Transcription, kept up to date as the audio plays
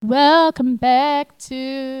Welcome back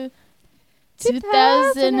to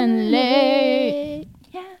 2008.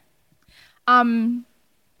 Yeah.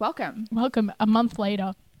 Welcome. Welcome a month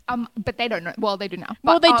later. But they don't know. Well, they do now.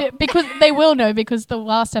 Well, But, they do because they will know because the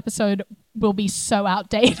last episode will be so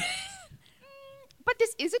outdated. But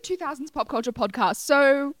this is a 2000s pop culture podcast,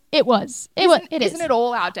 so It is. isn't it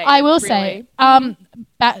all outdated? I will really? say,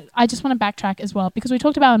 I just want to backtrack as well because we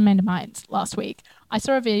talked about Amanda Bynes last week. I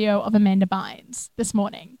saw a video of Amanda Bynes this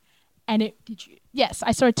morning, and Did you? Yes,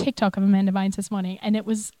 I saw a TikTok of Amanda Bynes this morning, and it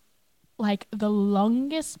was like the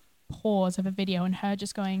longest pause of a video, and her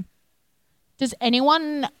just going, "Does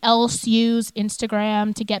anyone else use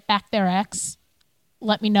Instagram to get back their ex?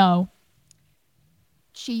 Let me know."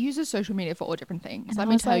 She uses social media for all different things. And Let I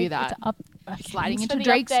me was tell like, you that. Sliding thanks into for the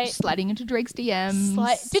Drake's update.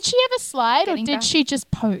 DMs. Did she ever slide, or Getting did back- she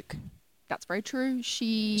just poke? That's very true.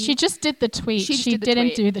 She just did the tweet. She just She did the didn't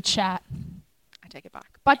tweet. do the chat. I take it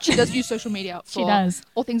back. But she does use social media for She does.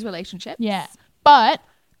 all things relationships. Yeah. But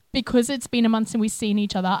because it's been a month since we've seen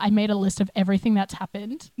each other, I made a list of everything that's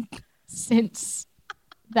happened since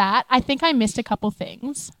that. I think I missed a couple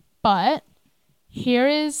things, but here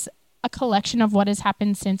is a collection of what has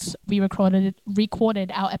happened since we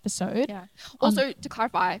recorded our episode. Yeah. Also, to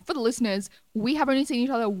clarify, for the listeners, we have only seen each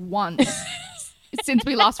other once since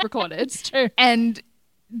we last recorded. It's true. And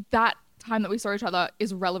that time that we saw each other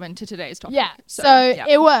is relevant to today's topic. Yeah. So yeah.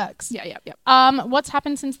 it works. Yeah. What's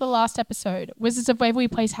happened since the last episode? Wizards of Waverly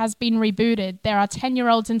Place has been rebooted. There are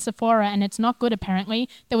 10-year-olds in Sephora, and it's not good, apparently.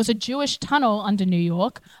 There was a Jewish tunnel under New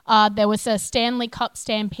York. There was a Stanley Cup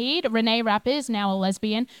stampede. Renee Rapp is now a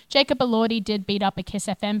lesbian. Jacob Elordi did beat up a Kiss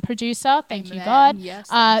FM producer. Thank you, Amen. God. Yes,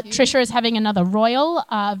 thank you. Trisha is having another royal.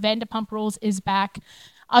 Vanderpump Rules is back.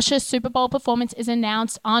 Usher's Super Bowl performance is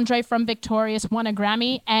announced. Andre from Victorious won a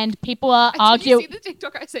Grammy, and people are Did you arguing. see the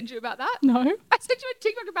TikTok I sent you about that? No. I sent you a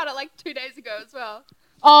TikTok about it like 2 days ago as well.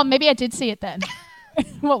 Oh, maybe I did see it then.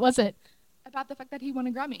 What was it? About the fact that he won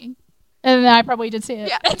a Grammy. And then I probably did see it.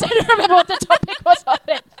 Yeah. I don't remember what the topic was of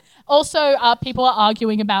it. Also, people are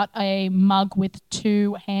arguing about a mug with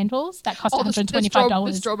 2 handles that cost $125.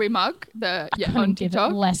 The strawberry mug. I On couldn't give it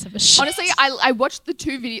TikTok. less of a shit. Honestly, I watched the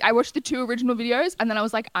 2 I watched the 2 original videos, and then I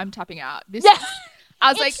was like, I'm tapping out. Yeah.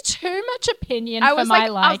 I was it's like, too much opinion I for was my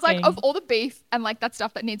like, I was liking. like, of all the beef and like that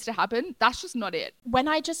stuff that needs to happen, that's just not it. When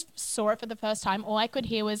I just saw it for the first time, all I could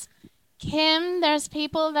hear was, "Kim, there's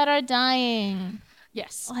people that are dying."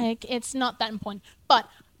 Yes. Like, it's not that important. But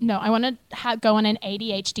no, I want to go on an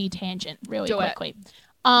ADHD tangent really Do it. quickly.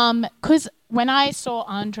 Because when I saw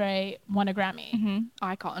Andre won a Grammy,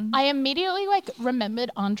 Icon. I immediately remembered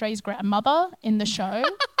Andre's grandmother in the show.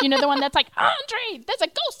 You know, the one that's like, "Andre, there's a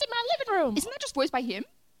ghost in my living room." Isn't that just voiced by him?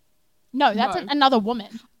 No, that's No. another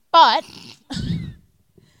woman. But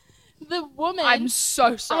the woman, I'm so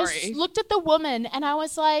I sorry. looked at the woman and I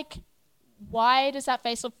was like, why does that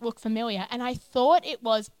face look familiar? And I thought it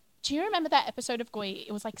was, do you remember that episode of Glee?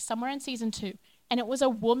 It was like somewhere in season 2. And it was a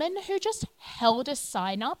woman who just held a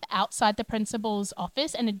sign up outside the principal's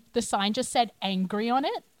office, and the sign just said "angry" on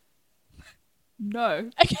it. No.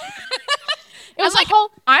 It was like, like whole.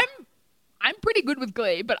 I'm pretty good with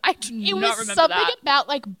Glee, but I do It not was remember something that.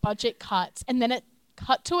 about budget cuts, and then it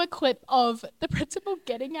cut to a clip of the principal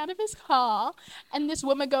getting out of his car, and this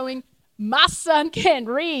woman going, "My son can't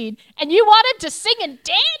read, and you want him to sing and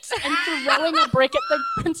dance," and throwing a brick at the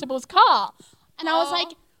principal's car. And I was Aw.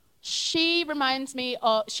 like, she reminds me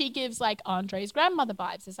of, she gives Andre's grandmother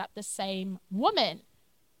vibes. Is that the same woman?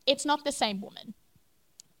 It's not the same woman.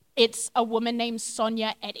 It's a woman named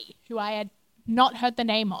Sonia Eddy, who I had not heard the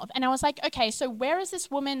name of. And I was like, okay, so where is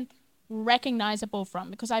this woman recognizable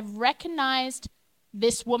from? Because I've recognized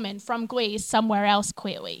this woman from Glee somewhere else,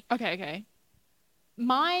 clearly. Okay.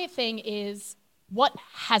 My thing is, what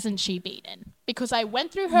hasn't she been in? Because I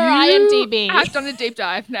went through her IMDb. I've done a deep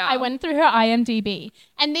dive now. I went through her IMDb.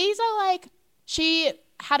 And these are she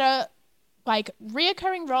had a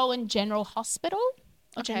reoccurring role in General Hospital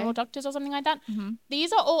or Okay. General Doctors or something like that.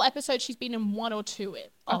 These are all episodes she's been in 1 or 2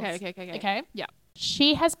 of. Okay. Yeah.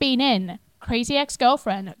 She has been in Crazy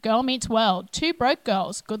Ex-Girlfriend, Girl Meets World, Two Broke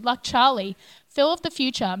Girls, Good Luck Charlie, Phil of the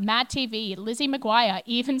Future, Mad TV, Lizzie McGuire,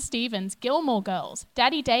 Even Stevens, Gilmore Girls,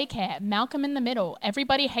 Daddy Daycare, Malcolm in the Middle,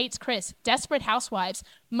 Everybody Hates Chris, Desperate Housewives,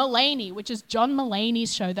 Mulaney, which is John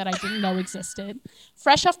Mulaney's show that I didn't know existed,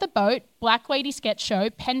 Fresh Off the Boat, Black Lady Sketch Show,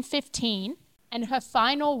 Pen 15, and her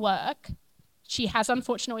final work, she has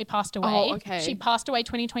unfortunately passed away. Oh, okay. She passed away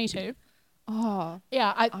 2022. Oh.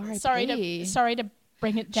 Yeah, R.I.P. sorry to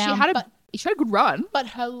bring it down. She had a good run. But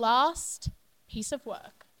her last piece of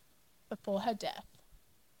work before her death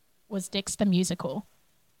was Dix the Musical.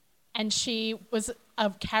 and she was a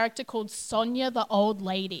character called Sonia the Old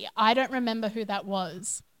Lady. I don't remember who that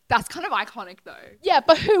was. That's kind of iconic though. Yeah,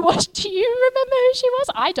 but who was? Do you remember who she was?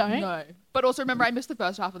 I don't. No. But also remember I missed the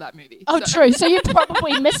first half of that movie. Oh, true. So you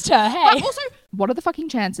probably missed her. Hey. But also, what are the fucking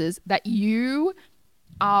chances that you,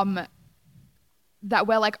 that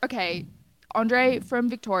we're like, okay, Andre from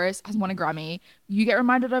Victorious has won a Grammy. You get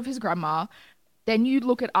reminded of his grandma. Then you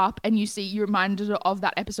look it up and you're reminded of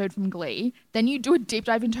that episode from Glee. Then you do a deep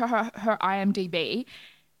dive into her IMDb.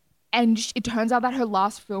 And it turns out that her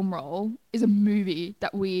last film role is a movie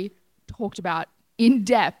that we talked about in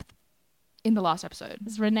depth in the last episode.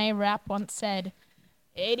 As Renee Rapp once said,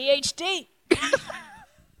 ADHD.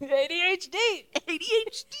 ADHD.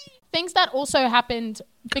 ADHD. Things that also happened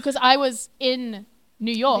because I was in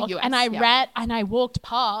New York US, and I walked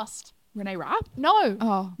past. Renee Rapp? No.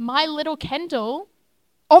 Oh. My Little Kendall.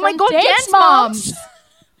 Oh my from God, Dance Moms.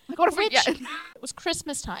 I got it. It was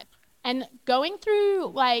Christmas time. And going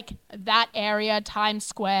through like that area, Times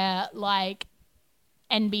Square, like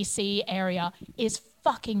NBC area is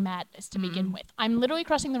fucking madness to begin with. I'm literally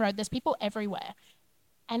crossing the road. There's people everywhere.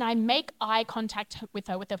 And I make eye contact with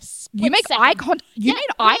her with a split You make second. eye contact? You made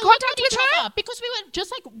eye contact with her? Because we were just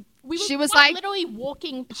like, we were She was quite like- literally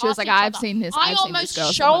walking past She was like, each I've other. seen this. I I've seen almost this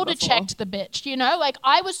girl somewhere shoulder before. checked the bitch, you know? Like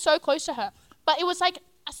I was so close to her. But it was like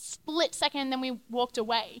a split second and then we walked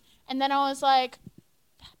away. And then I was like,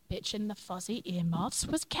 that bitch in the fuzzy earmuffs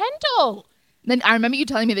was Kendall. Then I remember you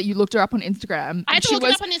telling me that you looked her up on Instagram. I had to look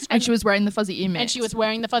it up on Instagram. And she was wearing the fuzzy earmuffs. And she was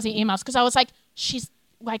wearing the fuzzy earmuffs because I was like, she's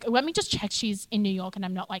like, let me just check she's in New York and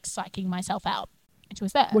I'm not like psyching myself out. And she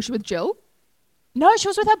was there. Was she with Jill? No, she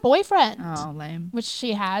was with her boyfriend. Oh, lame. Which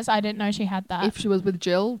she has. I didn't know she had that. If she was with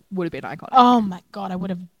Jill, would have been iconic. Oh my God, I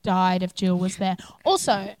would have died if Jill was there.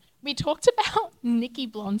 Also, we talked about Nikki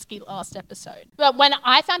Blonsky last episode. But when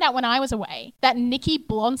I found out when I was away that Nikki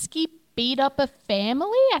Blonsky beat up a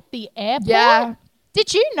family at the airport. Yeah.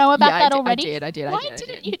 Did you know about that already? I did. Why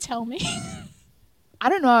didn't you tell me? I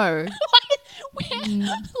don't know.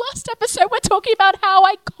 Last episode, we're talking about how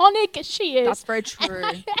iconic she is. That's very true.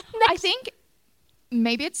 I think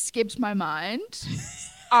maybe it skipped my mind.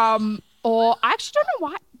 Or I actually don't know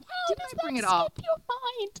why. Why did I bring it up? Skip your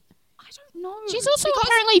mind. I don't know. She's also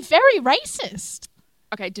apparently very racist.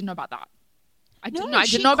 Okay, didn't know about that. I No, didn't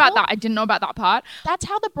she know about called- that. I didn't know about that part. That's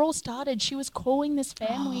how the brawl started. She was calling this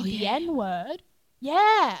family Oh, the yeah. N-word.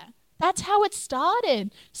 Yeah. That's how it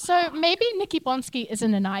started. So maybe Nikki Blonsky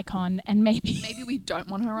isn't an icon and maybe Maybe we don't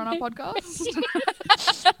want her on our podcast.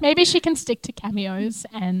 maybe she can stick to cameos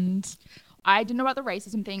and I didn't know about the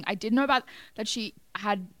racism thing. I didn't know about that she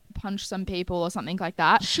had punched some people or something like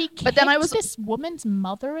that. she kicked But then I was this woman's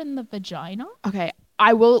mother in the vagina. okay.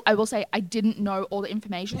 I will say I didn't know all the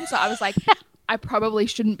information, so I was like, I probably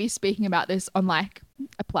shouldn't be speaking about this on like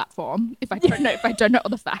a platform if I don't know all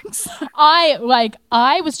the facts.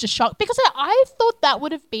 I was just shocked because I thought that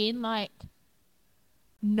would have been like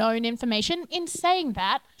known information. In saying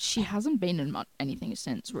that, She hasn't been in anything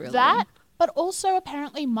since, really. that, but also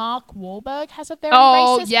apparently Mark Wahlberg has a very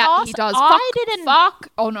Oh racist yeah, past. he does. I didn't. Fuck.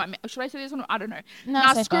 Oh no, I mean, should I say this one? I don't know. No,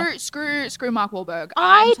 Nah, say fuck. screw Mark Wahlberg.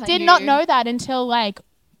 I I'm telling did not you. know that until like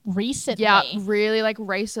recently. Yeah, really like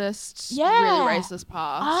racist. Yeah. Really racist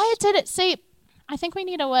past. I didn't see. I think we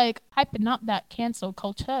need to like hypen up that cancel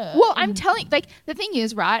culture. Well, I'm telling, like, the thing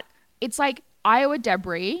is, right? It's like Iowa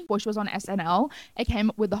Debris, before she was on SNL, it came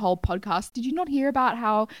up with the whole podcast. Did you not hear about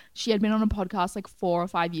how she had been on a podcast like 4 or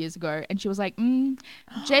 5 years ago, and she was like,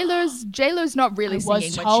 J-Lo's not really I singing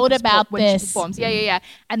was when told she about when this. she performs. Yeah.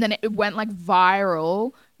 And then it went like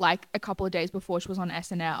viral like a couple of days before she was on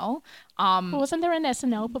SNL. Wasn't there an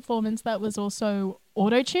SNL performance that was also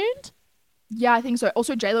auto-tuned? Yeah, I think so.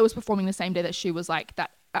 Also, J-Lo was performing the same day that she was like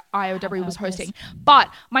that. Iowa Debris was heard this. hosting. But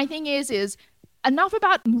my thing is enough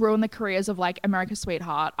about ruin the careers of like America's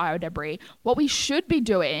Sweetheart, Iowa Debris. What we should be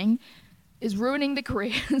doing is ruining the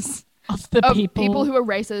careers Of the of people. people who are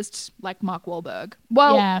racist, like Mark Wahlberg.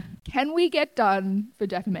 Well, Yeah. can we get done for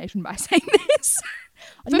defamation by saying this?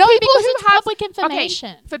 For No, because it's public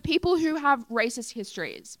information. Okay, for people who have racist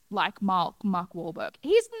histories, like Mark Wahlberg,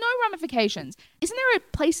 he's no ramifications. Isn't there a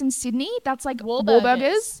place in Sydney that's like Wahlburgers?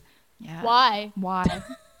 Wahlburgers? Yeah. Why? Why?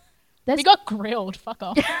 We got grilled. Fuck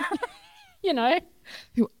off. You know?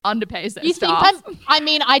 Who underpays their You think staff?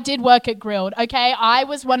 I did work at Grilled, okay? I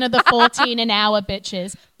was one of the 14 an hour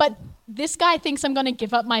bitches. But this guy thinks I'm going to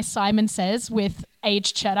give up my Simon Says with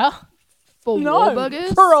aged cheddar. For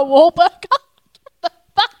Wahlburgers? For a Wahlburger? Get the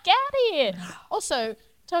fuck out of here. Also,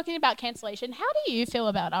 talking about cancellation, how do you feel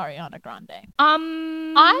about Ariana Grande?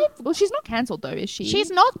 Well, she's not cancelled though, is she? She's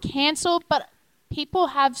not cancelled, but people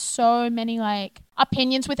have so many like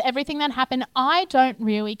opinions with everything that happened. I don't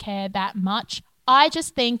really care that much. I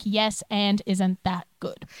just think Yes and isn't that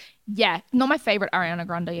good. Yeah, not my favorite Ariana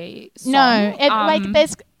Grande song. No,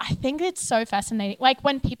 I think it's so fascinating. Like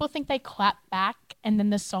when people think they clap back and then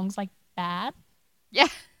the song's like bad. Yeah.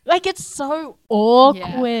 Like it's so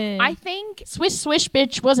awkward. Yeah. I think Swish Swish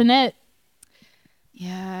Bitch, wasn't it?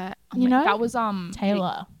 Yeah. You know? That was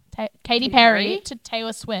Taylor. Katy Perry? Perry to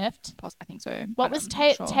Taylor Swift. I think so. What was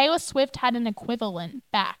Taylor Swift had an equivalent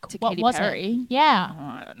back? To What Katy was Perry? it? Yeah. Oh,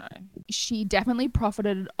 I don't know. She definitely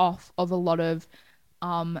profited off of a lot of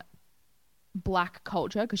black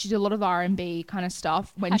culture because she did a lot of R&B kind of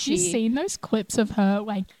stuff. Have you seen those clips of her?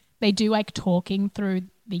 Like they do like talking through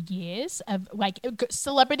the years of like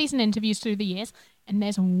celebrities and interviews through the years. And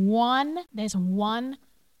there's one.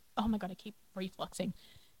 Oh my God, I keep refluxing.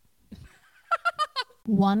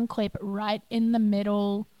 One clip right in the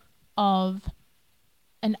middle of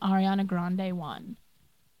an Ariana Grande one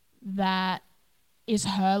that is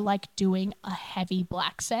her like doing a heavy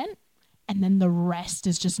black scent, and then the rest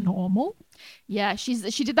is just normal. Yeah, she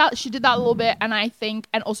did that a little bit, and I think,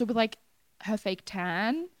 and also with like her fake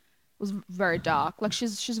tan was very dark. Like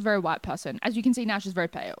she's a very white person. As you can see now, she's very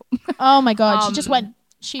pale. Oh my God,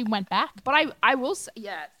 she went back. But I will say,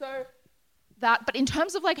 yeah, so that, but in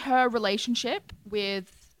terms of like her relationship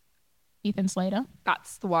with Ethan Slater,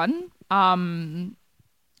 that's the one.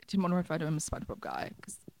 Didn't want to refer to him as SpongeBob guy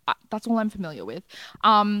because that's all I'm familiar with.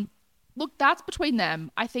 Look, that's between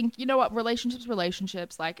them. I think, you know what,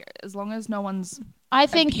 relationships, like as long as no one's I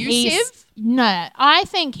think abusive. I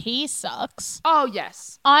think he sucks. Oh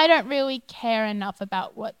yes. I don't really care enough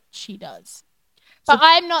about what she does. But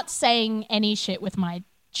I'm not saying any shit with my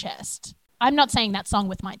chest. I'm not saying that song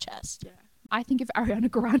with my chest. Yeah. I think if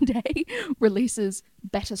Ariana Grande releases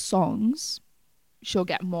better songs, she'll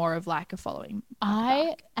get more of like a following.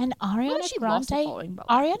 Ariana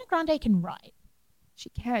Grande can write. She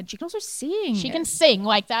can. She can also sing. She can sing.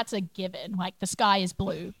 Like that's a given. Like the sky is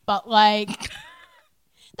blue. But like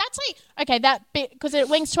that's like okay, that bit because it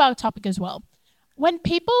links to our topic as well. When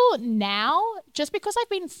people now, just because I've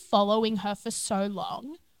been following her for so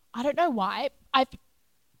long, I don't know why,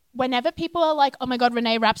 whenever people are like, oh my God,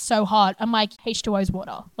 Renee raps so hard, I'm like, H2O's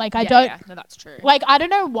water. Like, no, that's true. Like, I don't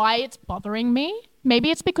know why it's bothering me.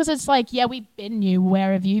 Maybe it's because it's like, yeah, we've been you.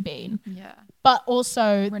 Where have you been? Yeah. But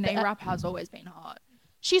also... Renee rap has always been hot.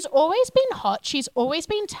 She's always been hot. She's always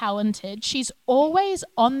been talented. She's always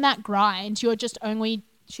on that grind. You're just only...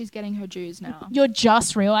 She's getting her dues now. You're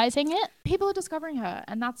just realizing it. People are discovering her,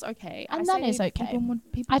 and that's okay. And that is okay.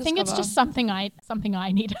 People I think it's just something I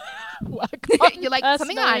need to work on. You're like,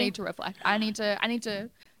 something I need to reflect. I need to.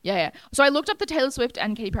 Yeah. So I looked up the Taylor Swift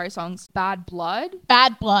and Katy Perry songs. Bad Blood.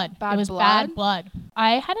 Bad Blood.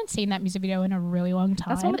 I hadn't seen that music video in a really long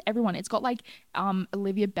time. That's one with everyone. It's got like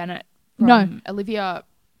Olivia Bennett. Olivia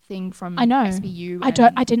thing from I know. SVU.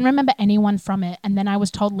 I didn't remember anyone from it, and then I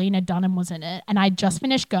was told Lena Dunham was in it, and I just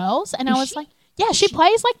finished Girls, and I was like, yeah, she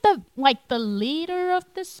plays like the leader of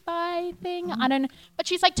the spy thing. I don't know, but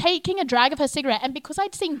she's like taking a drag of her cigarette, and because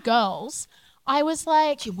I'd seen Girls, I was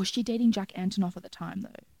like, was she dating Jack Antonoff at the time though?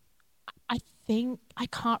 I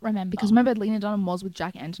can't remember because remember Lena Dunham was with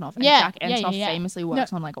Jack Antonoff, and Jack Antonoff famously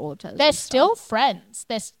works on like all of Taylor's. They're still friends.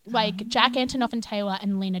 There's like Jack Antonoff and Taylor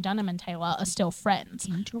and Lena Dunham and Taylor are still friends.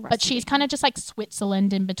 But she's kind of just like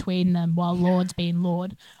Switzerland in between them while Lord's being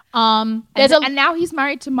Lord. And now he's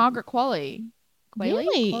married to Margaret Qualley.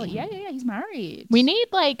 Really? Qualley. Yeah, he's married. We need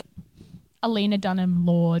like a Lena Dunham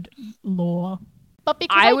Lord law. But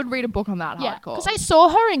because I would read a book on that hardcore. Because I saw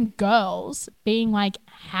her in Girls being like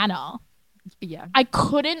Hannah. Yeah. I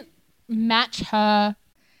couldn't match her.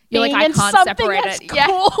 You're like, I can't separate it. Yeah.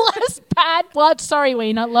 Cool as Bad Blood. Sorry,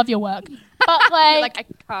 Lena. Love your work. But like, I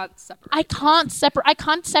can't separate I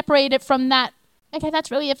can't separate it from that. Okay, that's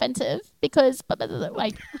really offensive because,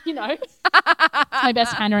 like, you know, it's my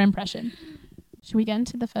best Hannah impression. Should we get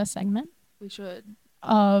into the first segment? We should.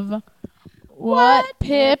 Of what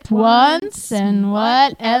Pip wants and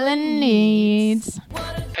what Ellen needs.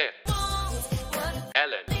 Pip.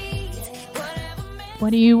 Ellen. What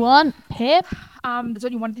do you want, Pip? There's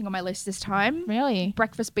only one thing on my list this time. Really?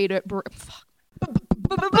 Breakfast burrito. Breakfast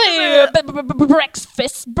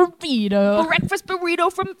burrito. Breakfast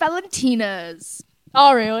burrito from Valentina's.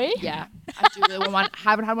 Oh, really? Yeah, I do really want one.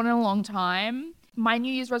 Haven't had one in a long time. One of my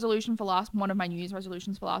New Year's resolutions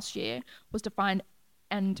for last year was to find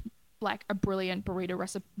and like a brilliant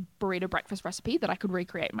burrito breakfast recipe that I could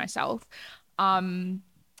recreate myself. The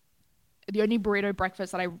only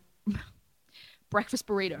breakfast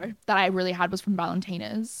burrito that I really had was from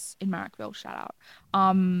Valentina's in Marrickville. Shout out.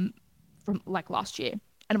 from like last year,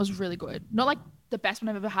 and it was really good. Not like the best one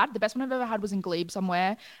I've ever had. The best one I've ever had was in Glebe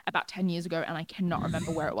somewhere about 10 years ago, and I cannot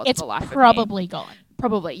remember where it was. It's for the life of me. probably gone.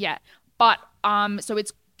 Probably, yeah. But so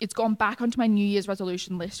it's gone back onto my New Year's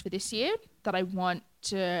resolution list for this year that I want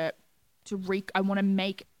to I want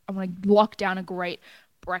to lock down a great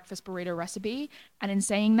breakfast burrito recipe. And in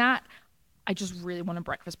saying that, I just really want a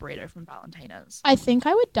breakfast burrito from Valentina's. I think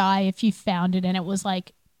I would die if you found it and it was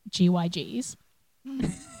like GYG's.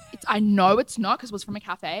 I know it's not because it was from a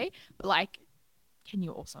cafe, but like, can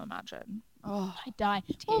you also imagine? Oh, I'd die.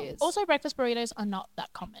 Well, tears. also, breakfast burritos are not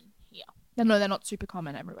that common here. No, they're not super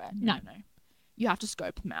common everywhere. No. You have to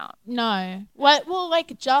scope them out. No. Well,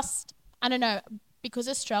 like just, I don't know, because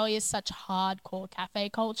Australia is such hardcore cafe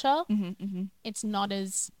culture, it's not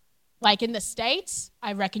as, like in the States,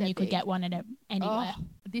 I reckon you could get one at anywhere.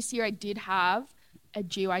 This year I did have a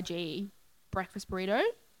GYG breakfast burrito.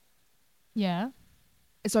 Yeah.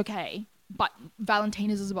 It's okay, but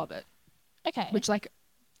Valentina's is above it. Okay. Which, like,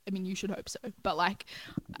 I mean, you should hope so,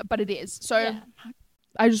 but it is. So Yeah.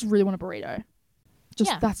 I just really want a burrito.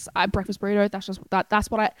 That's a breakfast burrito.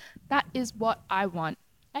 That is what I want.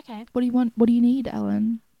 Okay. What do you want? What do you need,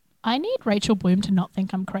 Ellen? I need Rachel Bloom to not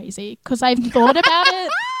think I'm crazy because I've thought about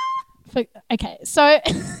it. Okay. So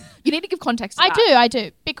You need to give context to that. I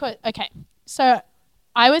do. Because, okay. So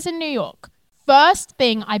I was in New York. First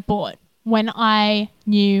thing I bought when I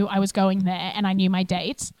knew I was going there and I knew my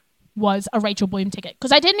dates was a Rachel Bloom ticket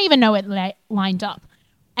because I didn't even know it lined up.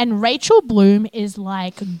 And Rachel Bloom is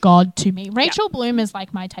like God to me. Rachel Bloom is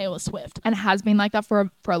like my Taylor Swift. And has been like that for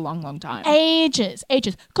a long, long time. Ages.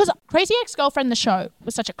 Because Crazy Ex-Girlfriend, the show,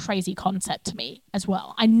 was such a crazy concept to me as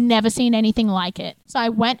well. I never seen anything like it. So I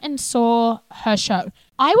went and saw her show.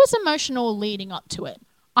 I was emotional leading up to it.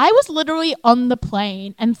 I was literally on the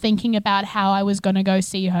plane and thinking about how I was going to go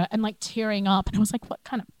see her and like tearing up. And I was like, what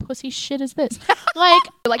kind of pussy shit is this? Like,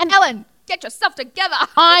 Ellen, get yourself together.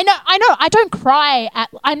 I know. I don't cry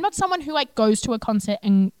I'm not someone who like goes to a concert,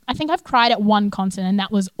 and I think I've cried at one concert and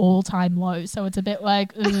that was all time low. So it's a bit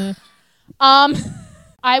like,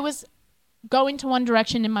 I was going to One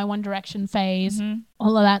Direction in my One Direction phase,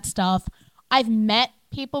 all of that stuff. I've met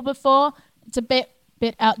people before. It's a bit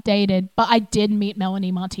outdated, but I did meet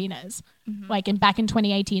Melanie Martinez back in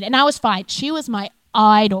 2018 and I was fine. She was my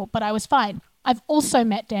idol, but I was fine. I've also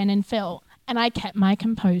met Dan and Phil and I kept my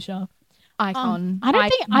composure. Icon. I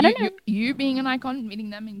don't know. You being an icon, meeting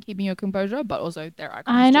them and keeping your composure, but also their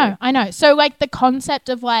icons. I know. So like the concept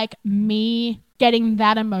of like me getting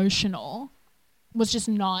that emotional was just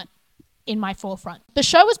not in my forefront. The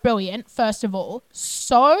show was brilliant, first of all.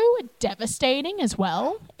 So devastating as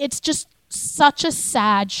well. It's just such a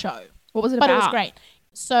sad show. What was it about? But it was great.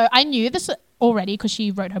 So I knew this already because I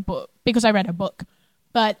read her book.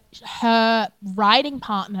 But her writing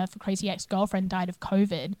partner for Crazy Ex-Girlfriend died of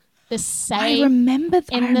COVID. I remember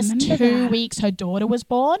that. In this 2 weeks, her daughter was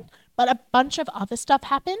born. But a bunch of other stuff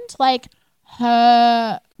happened. Like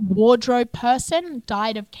her wardrobe person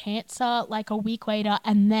died of cancer like a week later.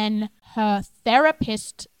 And then her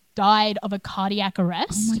therapist died of a cardiac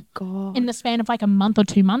arrest. Oh my God. In the span of like a month or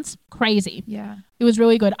 2 months. Crazy. Yeah. It was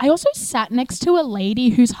really good. I also sat next to a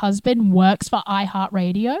lady whose husband works for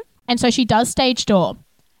iHeartRadio. And so she does stage door.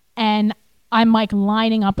 And I'm like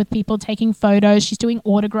lining up with people taking photos. She's doing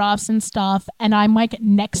autographs and stuff. And I'm like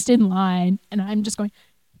next in line. And I'm just going.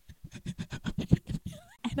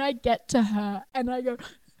 And I get to her and I go,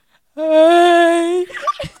 hey.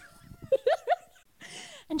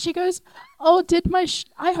 And she goes, oh,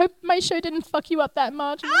 I hope my show didn't fuck you up that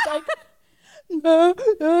much. And I was like, no,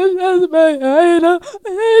 that's my idol.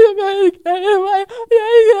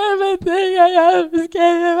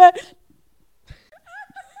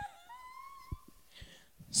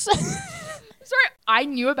 Sorry, I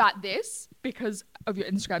knew about this because of your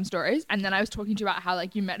Instagram stories, and then I was talking to you about how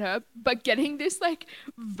like you met her, but getting this like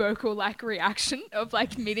vocal like reaction of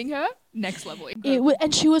like meeting her, next level.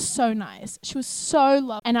 And she was so nice. She was so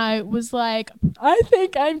lovely. And I was like, I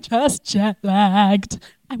think I'm just jet lagged.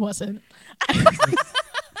 I wasn't. I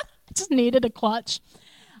just needed a clutch.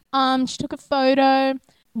 She took a photo.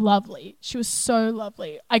 Lovely. She was so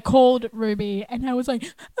lovely. I called Ruby and I was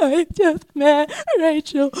like, I just met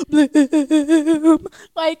Rachel Bloom.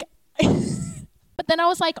 Like, but then I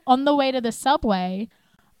was like on the way to the subway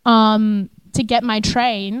to get my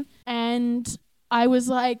train, and I was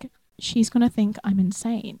like, she's going to think I'm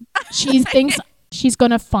insane. She thinks she's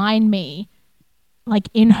going to find me like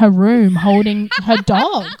in her room holding her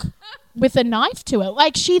dog with a knife to it.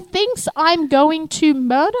 Like, she thinks I'm going to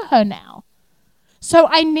murder her now. So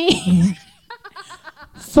I need,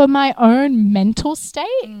 for my own mental state,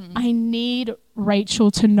 I need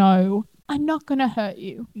Rachel to know I'm not going to hurt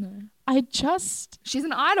you. No. She's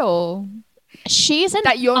an idol an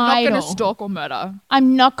that you're not idol. going to stalk or murder.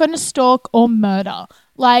 I'm not going to stalk or murder.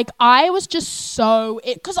 Like, I was just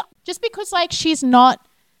because like she's not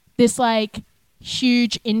this like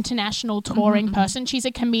huge international touring person. She's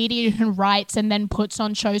a comedian who writes and then puts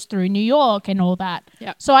on shows through New York and all that.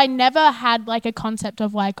 Yeah. So I never had like a concept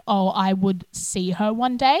of like, oh, I would see her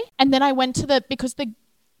one day. And then I went to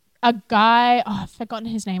a guy, I've forgotten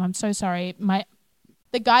his name. I'm so sorry.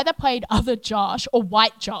 The guy that played other Josh or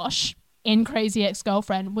White Josh in Crazy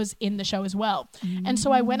Ex-Girlfriend was in the show as well. And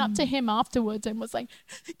so I went up to him afterwards and was like,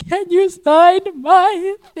 can you sign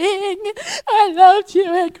my thing? I loved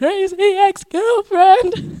you in Crazy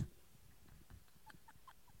Ex-Girlfriend.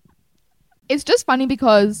 It's just funny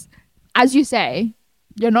because, as you say,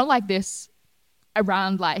 you're not like this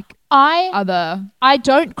around like other... I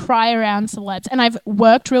don't cry around celebs, and I've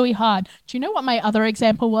worked really hard. Do you know what my other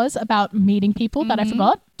example was about meeting people that I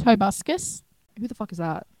forgot? Tobuscus. Who the fuck is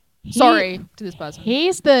that? Sorry to this person.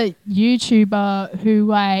 He's the YouTuber who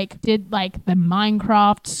like did like the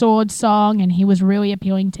Minecraft sword song, and he was really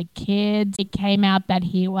appealing to kids. It came out that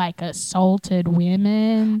he like assaulted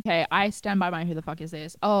women. Okay, I stand by my who the fuck is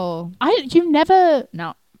this? Oh. You never...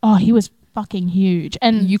 No. Oh, he was fucking huge.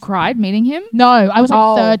 And you cried meeting him? No, I was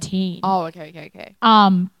like 13. Oh, okay.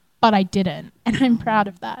 But I didn't, and I'm proud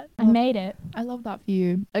of that. I made it. I love that for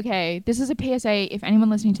you. Okay, this is a PSA. If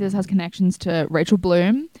anyone listening to this has connections to Rachel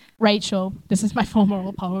Bloom. Rachel, this is my formal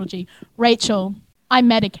apology. Rachel, I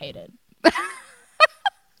medicated.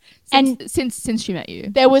 Since she met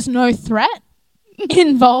you. There was no threat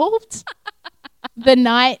involved the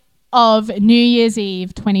night of New Year's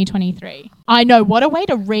Eve 2023. I know, what a way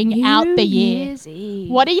to ring out the year.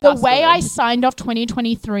 The way I signed off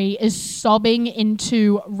 2023 is sobbing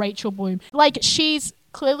into Rachel Bloom. Like, she's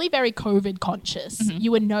clearly very COVID conscious.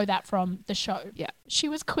 You would know that from the show. Yeah. She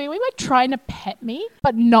was clearly like trying to pet me,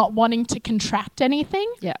 but not wanting to contract anything.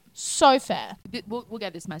 Yeah. So fair. We'll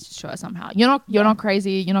get this message to her somehow. You're not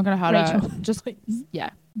crazy. You're not going to hurt Rachel, her. Just, please.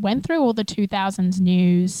 Yeah. Went through all the 2000s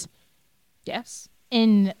news. Yes.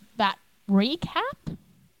 In that recap.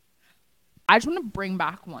 I just want to bring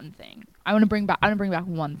back one thing. I want to bring back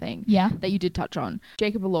one thing. Yeah. That you did touch on.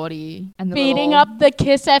 Jacob Elordi and the beating up the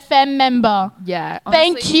Kiss FM member. Yeah. Honestly,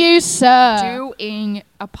 thank you, sir. Doing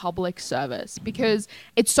a public service, because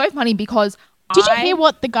it's so funny because Did you hear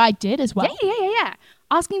what the guy did as well? Yeah.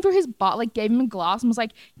 Asking for his bath, like gave him a glass and was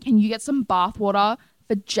like, "Can you get some bath water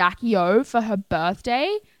for Jackie O for her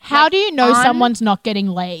birthday?" How do you know someone's not getting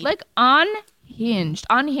laid? Like unhinged.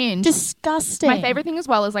 Disgusting. My favorite thing as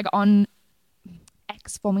well is like on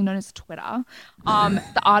X, formerly known as Twitter,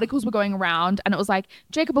 the articles were going around and it was like,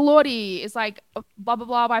 Jacob Elordi is like blah blah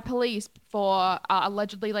blah by police for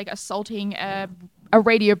allegedly like assaulting a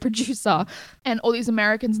radio producer, and all these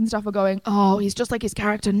Americans and stuff are going, oh, he's just like his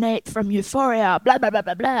character Nate from Euphoria, blah blah blah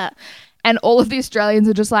blah blah, and all of the Australians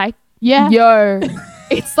are just like, yeah, yo,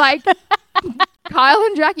 it's like Kyle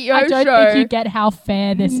and Jackie O I don't show. think you get how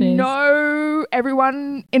fair this is. No,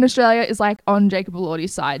 everyone in Australia is like on Jacob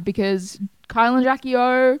Elordi's side because Kyle and Jackie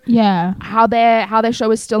O, yeah, how their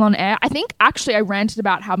show is still on air. I think actually I ranted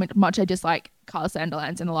about how much I dislike Kyle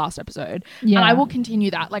Sandilands in the last episode. Yeah. And I will continue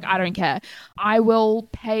that. Like, I don't care. I will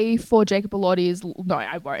pay for Jacob Elordi's... No,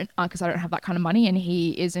 I won't, because I don't have that kind of money and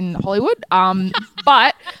he is in Hollywood.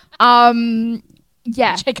 But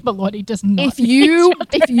yeah. Jacob Elordi does not.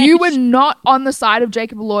 If you were not on the side of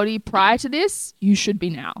Jacob Elordi prior to this, you should be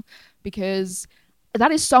now, because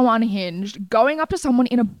that is so unhinged. Going up to someone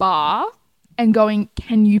in a bar and going,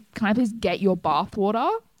 can I please get your bath water?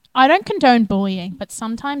 I don't condone bullying, but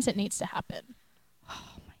sometimes it needs to happen.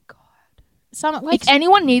 Oh my God. If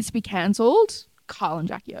anyone needs to be cancelled, Kyle and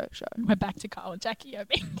Jackie O show. We're back to Kyle and Jackie O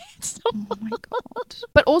being cancelled. Oh my God.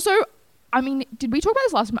 But also, I mean, did we talk about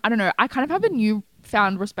this last time? I don't know. I kind of have a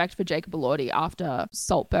newfound respect for Jacob Elordi after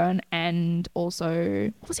Saltburn, and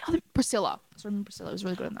also, what was the other? Priscilla. I remember Priscilla was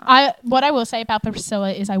really good in that. What I will say about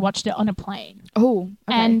Priscilla is I watched it on a plane. Oh, okay.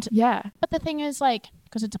 And yeah. But the thing is, like,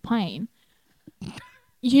 because it's a plane,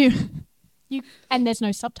 you and there's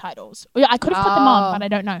no subtitles. I could have put them on, but I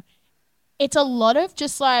don't know. It's a lot of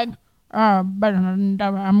just like, I'm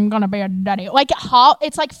gonna be a daddy. Like,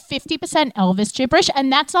 it's like 50% Elvis gibberish,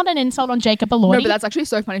 and that's not an insult on Jacob Elordi. No, but that's actually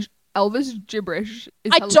so funny. Elvis gibberish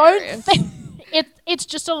is hilarious. Don't think it's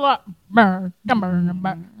just a lot. Little and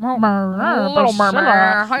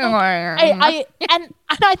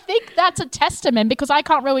I think that's a testament, because I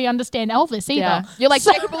can't really understand Elvis either. Yeah. You're like,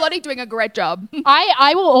 Jacob Elordi doing a great job.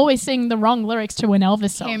 I will always sing the wrong lyrics to an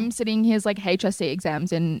Elvis song. Him sitting his like HSC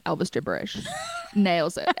exams in Elvis gibberish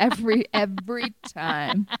nails it every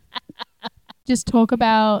time. Just talk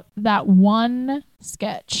about that one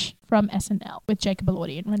sketch from SNL with Jacob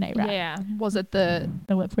Elordi and Renee Rapp. Yeah. Was it the...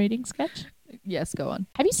 The lip reading sketch. Yes, go on.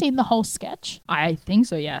 Have you seen the whole sketch? I think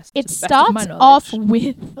so, yes. It To the best of my starts knowledge. off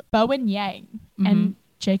with Bowen Yang Mhm. and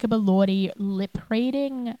Jacob Elordi lip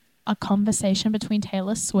reading a conversation between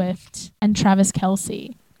Taylor Swift and Travis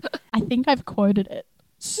Kelce. I think I've quoted it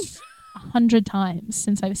 100 times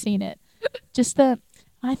since I've seen it. Just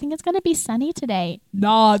I think it's going to be sunny today.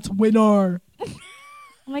 Nah, it's winter.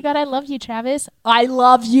 Oh my God, I love you, Travis. I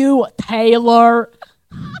love you, Taylor.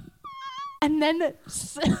 And then,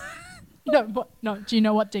 no, do you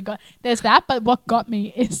know what did got? There's that, but what got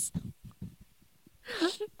me is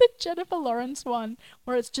the Jennifer Lawrence one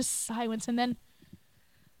where it's just silence and then,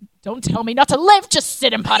 don't tell me not to live, just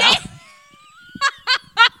sit and putter.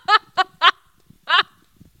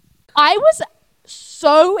 I was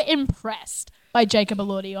so impressed by Jacob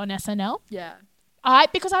Elordi on SNL. Yeah.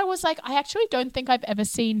 Because I was like, I actually don't think I've ever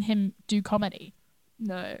seen him do comedy.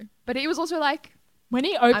 No. But he was also like... When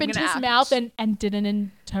he opened gonna his act. mouth and did an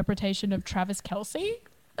interpretation of Travis Kelce,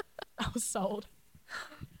 I was sold.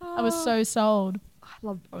 I was so sold. I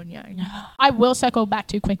love Bowen Yang. I will circle back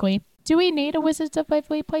too quickly. Do we need a Wizards of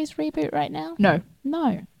Waverly Place reboot right now? No.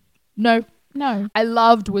 No. No. I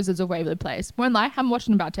loved Wizards of Waverly Place. Won't lie, I haven't watched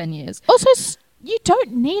in about 10 years. Also, you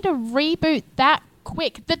don't need a reboot that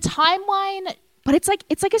quick. The timeline... But it's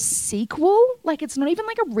like a sequel. Like, it's not even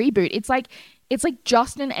like a reboot. It's like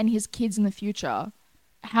Justin and his kids in the future.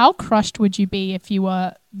 How crushed would you be if you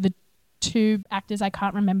were the two actors I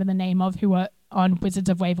can't remember the name of who were on Wizards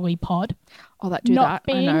of Waverly Pod? Oh, that do not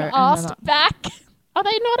that. being I know. asked back. Are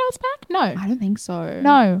they not asked back? No. I don't think so.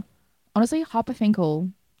 No. Honestly, Harper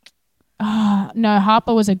Finkel. No,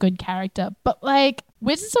 Harper was a good character. But like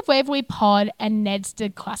Wizards of Waverly Pod and Ned's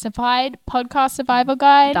Declassified podcast survival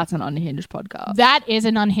guide. That's an unhinged podcast. That is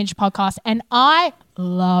an unhinged podcast. And I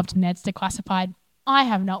loved Ned's Declassified. I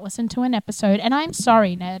have not listened to an episode. And I'm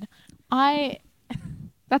sorry, Ned.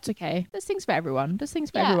 That's okay. There's things for everyone.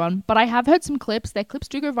 Yeah. Everyone. But I have heard some clips. Their clips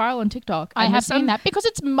do go viral on TikTok. I And have there's seen that because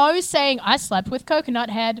it's Mo saying, I slept with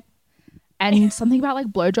Coconut Head. And something about like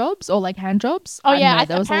blowjobs or like hand jobs. Oh, I don't yeah. know.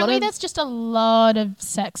 There was a lot Apparently, of... there's just a lot of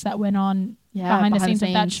sex that went on Yeah, behind the scenes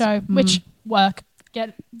of that show, which work. You get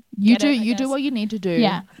it, I do guess. what you need to do.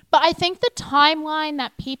 Yeah. But I think the timeline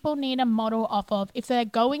that people need a model off of, if they're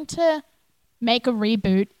going to make a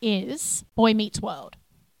reboot, is Boy Meets World.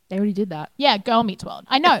 They already did that. Yeah, Girl Meets World.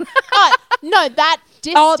 I know. But no, that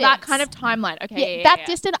distance. Oh, that kind of timeline. Okay. Yeah,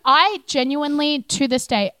 distance. I genuinely, to this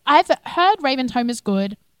day, I've heard Raven's Home is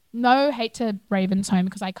good. No hate to Raven's Home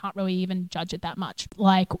because I can't really even judge it that much.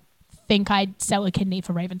 Like, think I'd sell a kidney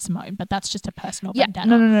for Raven Simone, but that's just a personal vendetta.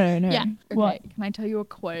 No. Yeah. Okay. What? Can I tell you a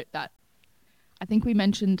quote that I think we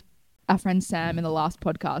mentioned our friend Sam in the last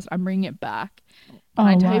podcast? I'm bringing it back. Can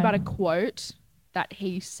I tell you about a quote that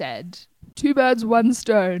he said? 2 birds, 1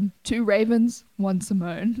 stone. 2 ravens, 1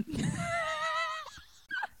 Simone.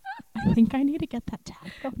 I think I need to get that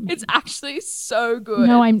tagged on me. It's actually so good.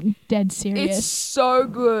 No, I'm dead serious. It's so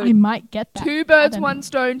good. I might get that. 2 birds, 1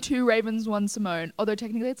 stone, 2 ravens, 1 Simone. Although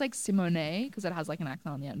technically it's like Simone because it has like an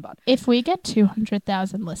accent on the end. But If we get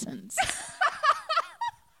 200,000 listens,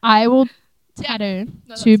 I will tattoo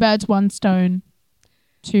 2 birds, 1 stone,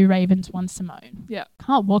 2 ravens, 1 Simone. yeah.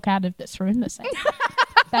 Can't walk out of this room the same.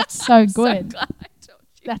 That's so good. So glad I told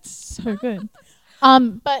you. That's so good.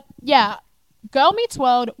 But yeah, Girl Meets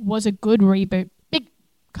World was a good reboot.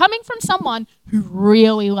 Coming from someone who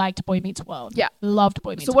really liked Boy Meets World. Yeah. Loved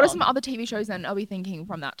Boy Meets So World. what are some other TV shows then I'll be thinking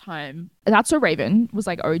from that time? That's So Raven was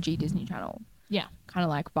like OG Disney Channel. Yeah. Kind of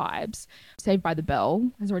like vibes. Saved by the Bell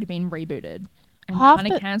has already been rebooted and Half kind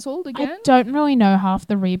the- of cancelled again. I don't really know half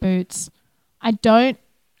the reboots. I don't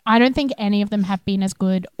think any of them have been as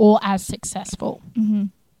good or as successful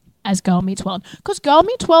as Girl Meets World. Because Girl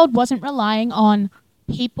Meets World wasn't relying on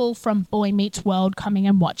people from Boy Meets World coming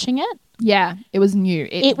and watching it. Yeah, it was new.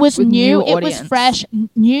 It was new. It was audience. fresh.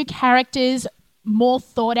 New characters, more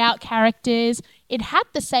thought out characters. It had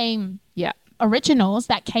the same Yeah. originals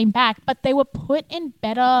that came back, but they were put in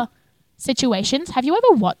better situations. Have you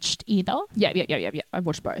ever watched either? Yeah. I've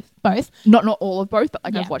watched both. Both? Not all of both, but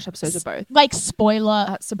like Yeah. I've watched episodes of both. Like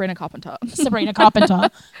spoiler, Sabrina Carpenter Sabrina Carpenter.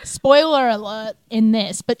 Spoiler alert in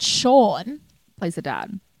this, but Sean. plays the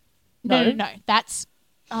dad. No. That's,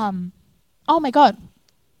 oh my God.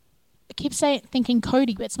 I keep thinking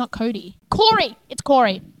Cody, but it's not Cody. Corey. It's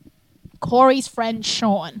Corey. Corey's friend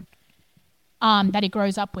Sean, that he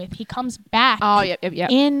grows up with. He comes back Oh, yep.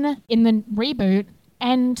 in the reboot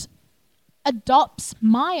and adopts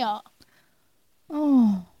Maya.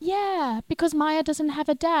 Oh. Yeah, because Maya doesn't have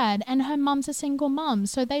a dad and her mum's a single mum.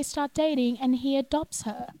 So they start dating and he adopts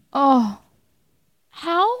her. Oh.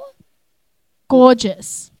 How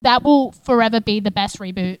gorgeous. That will forever be the best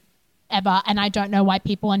reboot ever. And I don't know why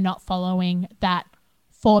people are not following that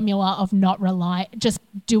formula of not just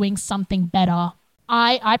doing something better.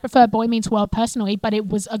 I prefer Boy Meets World personally, but it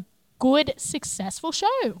was a good, successful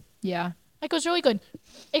show. Yeah. Like, it was really good.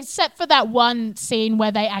 Except for that one scene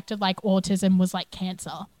where they acted like autism was like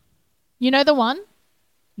cancer. You know the one?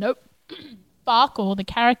 Nope. Sparkle, the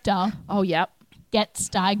character, Oh, yep. gets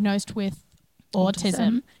diagnosed with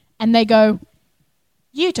autism. And they go,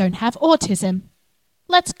 "You don't have autism.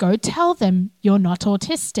 Let's go tell them you're not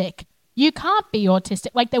autistic. You can't be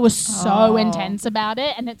autistic." Like, they were so intense about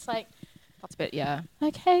it. And it's like, That's a bit, yeah.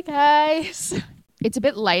 okay, guys. It's a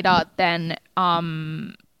bit later than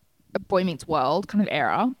Boy Meets World kind of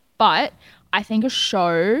era, but I think a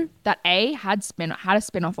show that had a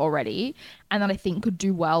spin-off already, and that I think could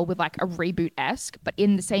do well with like a reboot-esque, but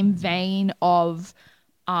in the same vein of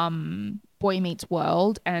Boy Meets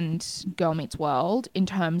World and Girl Meets World in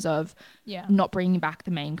terms of Yeah. not bringing back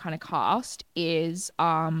the main kind of cast, is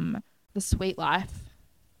The Sweet Life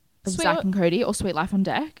of Sweet Zack Li- and Cody, or Sweet Life on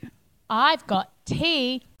Deck. I've got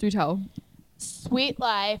tea. Do tell. Sweet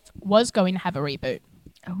Life was going to have a reboot.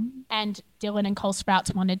 Oh. And Dylan and Cole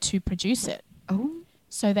Sprouts wanted to produce it. Oh.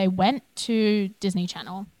 So they went to Disney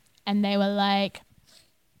Channel and they were like,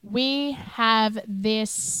 "We have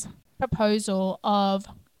this proposal of,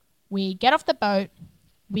 we get off the boat,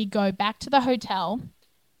 we go back to the hotel.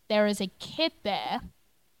 There is a kid there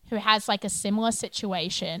who has like a similar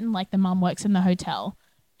situation, like the mum works in the hotel,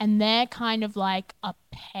 and they're kind of like a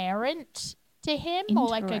parent to him or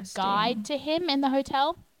like a Interesting. guide to him in the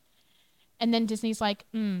hotel." And then Disney's like,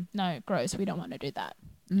 "No, gross, we don't want to do that."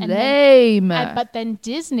 And Lame. but then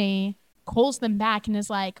Disney calls them back and is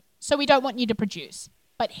like, "So we don't want you to produce,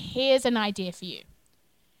 but here's an idea for you.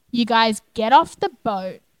 You guys get off the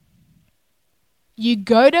boat, you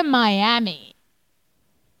go to Miami,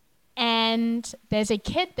 and there's a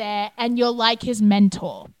kid there and you're like his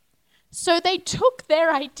mentor." So they took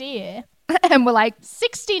their idea, And we're like,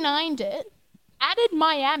 69'd it, added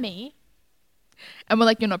Miami,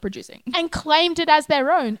 you're not producing. and claimed it as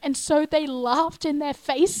their own. And so they laughed in their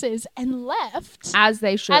faces and left. As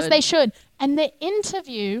they should. As they should. And the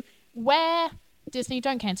interview where Disney,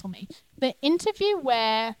 don't cancel me. The interview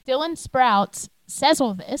where Dylan Sprouts says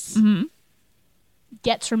all this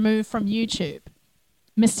gets removed from YouTube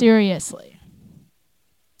mysteriously.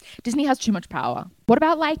 Disney has too much power. What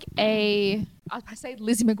about like I say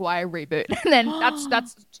Lizzie McGuire reboot? And then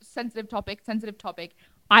that's sensitive topic.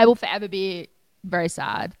 I will forever be very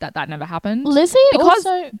sad that never happened. Lizzie because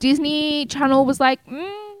also, Disney Channel was like,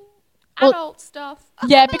 adult stuff.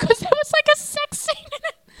 yeah, because there was like a sex scene in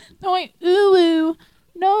it. They're like, ooh,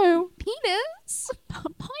 no, Penis.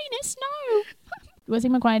 penis, no. Lizzie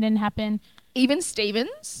McGuire didn't happen. Even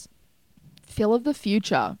Stevens. Phil of the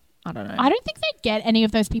Future. I don't know. I don't think they'd get any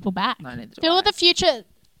of those people back. No, neither do Phil I. of the Future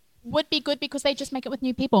would be good because they just make it with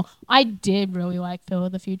new people. I did really like Phil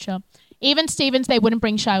of the Future. Even Stevens, they wouldn't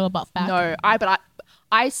bring Shia LaBeouf back. No,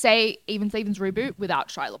 I say Even Stevens reboot without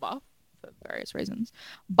Shia LaBeouf for various reasons.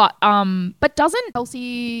 But doesn't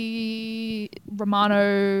Kelsey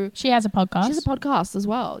Romano? She has a podcast. She has a podcast as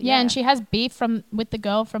well. yeah, and she has beef with the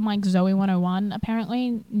girl from like Zoe 101,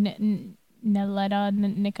 apparently.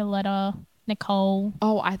 Nicole.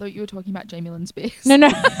 Oh, I thought you were talking about Jamie Lynn Spears. No.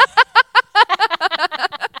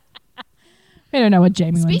 We don't know what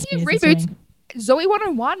Jamie Lynn Speaking of Spears is reboots, doing. Zoe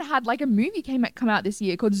 101 had like a movie come out this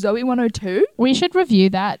year called Zoe 102. We should review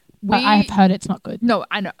that. But I've heard it's not good. No,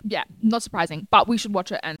 I know. Yeah, not surprising, but we should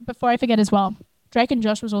watch it. And Before I forget as well, Drake and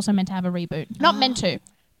Josh was also meant to have a reboot. Not meant to.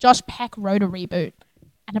 Josh Peck wrote a reboot.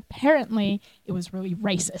 And apparently it was really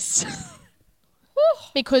racist.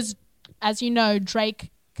 Because, as you know,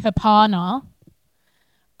 Drake Capana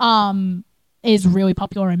is really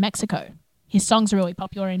popular in Mexico. His songs are really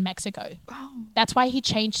popular in Mexico. That's why he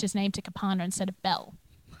changed his name to Capana instead of Bell.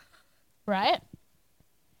 Right?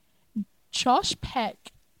 Josh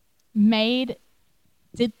Peck did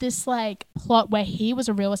this like plot where he was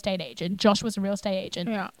a real estate agent, Josh was a real estate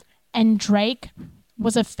agent, and Drake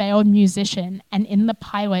was a failed musician, and in the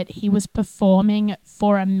pilot he was performing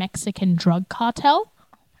for a Mexican drug cartel.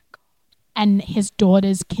 Oh my god. And his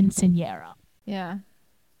daughter's quinceañera. yeah.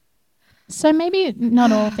 So maybe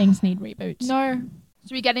not all things need reboots. No.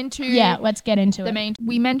 So we get into Let's get into the it. main.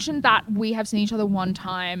 We mentioned that we have seen each other one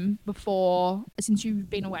time before since you've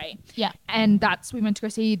been away. Yeah. And we went to go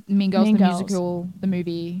see Mean Girls, Mean the Girls. musical, the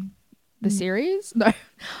movie, the series. No,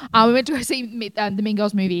 we went to go see the Mean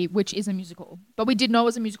Girls movie, which is a musical, but we did know it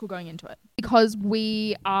was a musical going into it because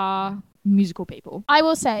we are musical people. I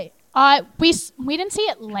will say, we didn't see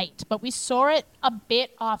it late, but we saw it a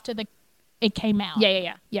bit after it came out.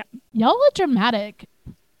 Yeah. Y'all are dramatic.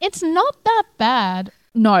 It's not that bad.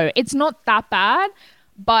 No, it's not that bad,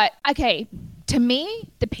 but okay. To me,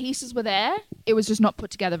 the pieces were there. It was just not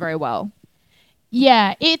put together very well.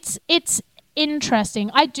 Yeah, it's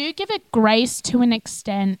interesting. I do give it grace to an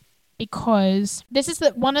extent because this is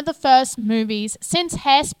one of the first movies since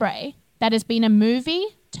Hairspray that has been a movie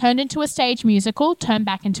turned into a stage musical, turned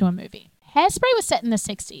back into a movie. Hairspray was set in the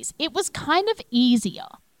 60s. It was kind of easier.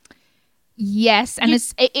 Yes, and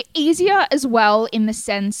it's easier as well in the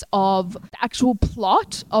sense of the actual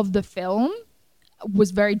plot of the film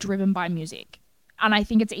was very driven by music. And I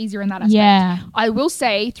think it's easier in that aspect. Yeah. I will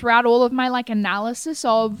say throughout all of my analysis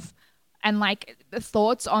of and the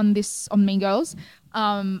thoughts on Mean Girls,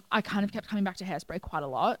 I kind of kept coming back to Hairspray quite a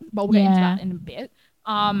lot. But we'll get into that in a bit.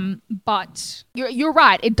 But you're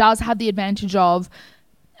right. It does have the advantage of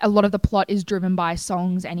a lot of the plot is driven by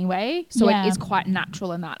songs anyway. So it is quite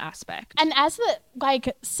natural in that aspect. And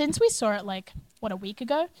since we saw it a week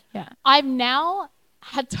ago? Yeah. I've now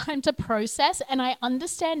had time to process and I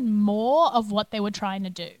understand more of what they were trying to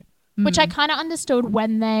do. Which I kind of understood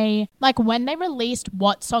when they released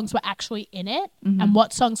what songs were actually in it and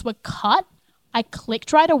what songs were cut. I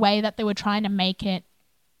clicked right away that they were trying to make it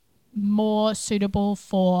more suitable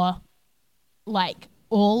for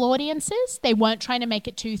all audiences. They weren't trying to make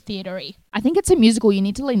it too theatery. I think it's a musical. You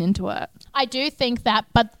need to lean into it. I do think that,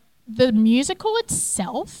 but the musical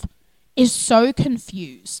itself is so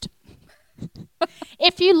confused.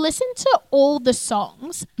 If you listen to all the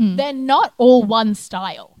songs, they're not all one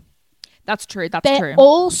style. That's true. They're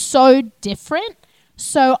all so different.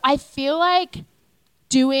 So I feel like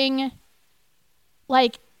doing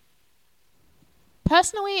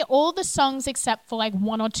personally, all the songs except for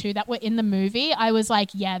one or two that were in the movie, I was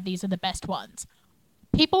like, yeah, these are the best ones.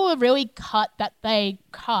 People were really cut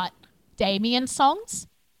Damien songs,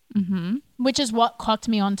 which is what cocked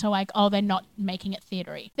me onto they're not making it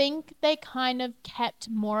theatery. I think they kind of kept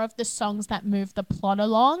more of the songs that move the plot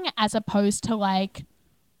along as opposed to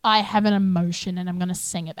I have an emotion and I'm going to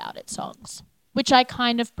sing about it songs, which I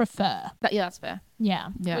kind of prefer. That's fair. Yeah.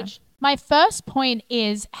 My first point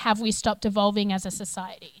is, have we stopped evolving as a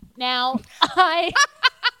society? Now,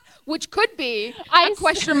 Which could be a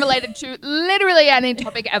question related to literally any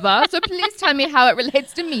topic ever. So please tell me how it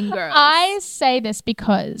relates to Mean Girls. I say this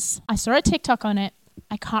because I saw a TikTok on it.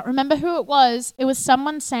 I can't remember who it was. It was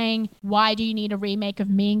someone saying, why do you need a remake of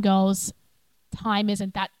Mean Girls? Time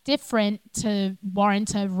isn't that different to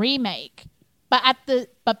warrant a remake.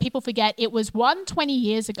 But people forget it was 20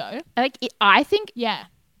 years ago. I think yeah.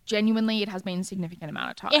 Genuinely, it has been a significant amount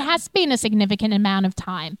of time. It has been a significant amount of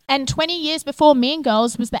time. And 20 years before Mean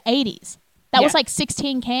Girls was the 80s. That was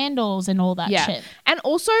 16 Candles and all that shit. And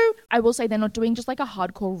also, I will say they're not doing just a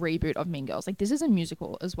hardcore reboot of Mean Girls. This is a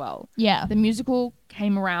musical as well. Yeah. The musical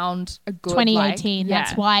came around a good 2018.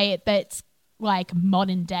 That's why that's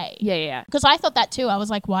modern day. Yeah. Because I thought that too. I was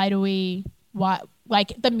like, why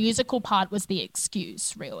the musical part was the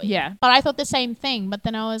excuse, really. Yeah. But I thought the same thing. But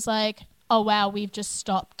then I was like, oh, wow, we've just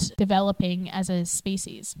stopped developing as a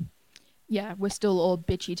species. Yeah, we're still all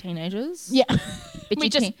bitchy teenagers. Yeah. We've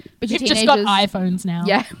just got iPhones now.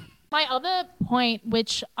 Yeah. My other point,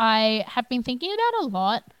 which I have been thinking about a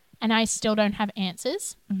lot, and I still don't have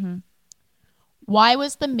answers. Why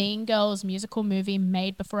was the Mean Girls musical movie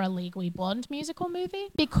made before a Legally Blonde musical movie?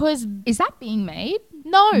 Because... Is that being made?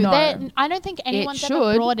 No. I don't think anyone's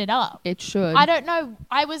ever brought it up. It should. I don't know.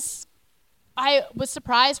 I was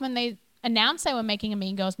surprised when they announced they were making a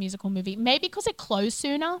Mean Girls musical movie. Maybe because it closed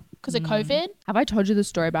sooner because of COVID. Have I told you the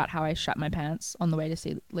story about how I shat my pants on the way to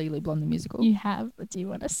see Legally Blonde the musical? You have, but do you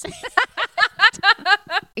want to say?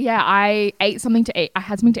 Yeah, I ate something to eat. I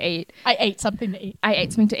had something to eat. I ate something to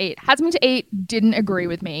eat. Had something to eat, didn't agree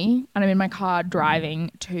with me. And I'm in my car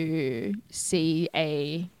driving to see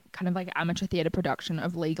a kind of amateur theatre production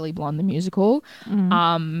of Legally Blonde the musical.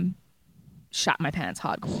 Shat my pants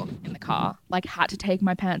hardcore in the car. Had to take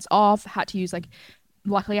my pants off, had to use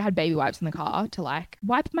luckily I had baby wipes in the car to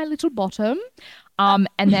wipe my little bottom. And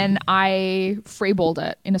then I freeballed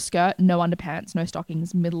it in a skirt, no underpants, no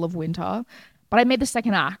stockings, middle of winter. But I made the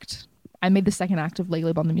second act. Of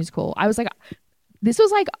Legally Blonde the musical. I was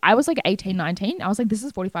I was 18, 19. I was this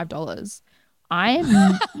is $45. I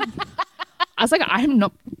was I'm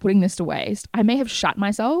not putting this to waste. I may have shut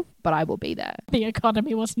myself, but I will be there. The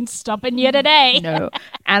economy wasn't stopping you today. No.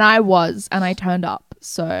 And I was, and I turned up.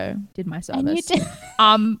 so did my And you service.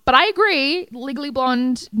 did. But I agree. Legally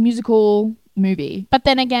Blonde musical movie. But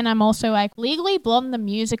then again, I'm also like, Legally Blonde the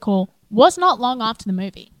musical was not long after the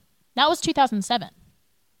movie. That was 2007.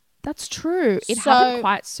 That's true. It So- happened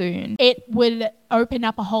quite soon. It would open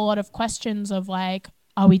up a whole lot of questions of like,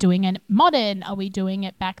 are we doing it modern? Are we doing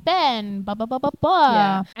it back then? Blah, blah, blah, blah, blah.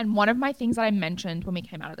 Yeah. And one of my things that I mentioned when we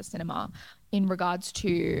came out of the cinema in regards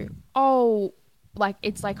to, like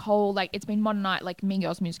it's like whole, like it's been modernized, like Mean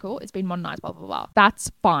Girls musical, it's been modernized, blah, blah, blah.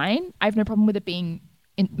 That's fine. I have no problem with it being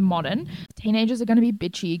modern. Teenagers are going to be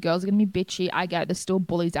bitchy. Girls are going to be bitchy. I get it. There's still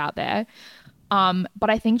bullies out there. But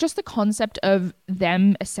I think just the concept of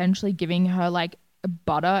them essentially giving her like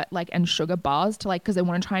butter like and sugar bars to like because they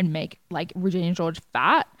want to try and make like Regina George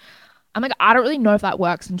fat. I'm like, I don't really know if that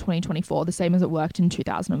works in 2024 the same as it worked in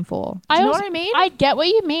 2004. Do you know what I mean? I get what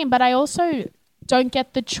you mean, but I also don't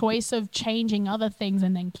get the choice of changing other things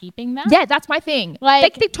and then keeping that. Yeah, that's my thing.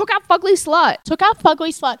 Like- they took out Fugly Slut Took out Fugly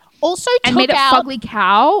Slut. Also and took made it out Fugly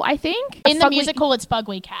Cow, I think. in the Fugly- musical. It's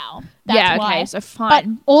Fugly Cow. That's Yeah, why. okay, so But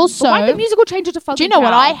fine. also, But why did the musical change it to Fugly do you know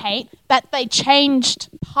what Cow? I hate? That they changed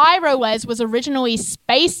Pyrowes was originally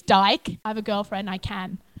Space Dyke. I have a girlfriend. I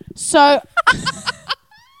can. So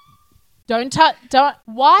don't.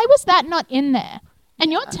 Why was that not in there?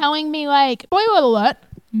 And you're telling me like, spoiler alert,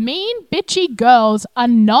 mean bitchy girls are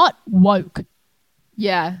not woke.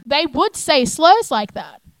 Yeah, They would say slurs like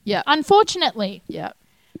that. yeah, Unfortunately, yeah,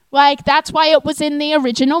 like that's why it was in the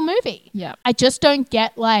original movie. yeah. I just don't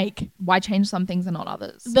get like Why change some things and not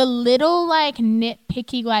others? the little like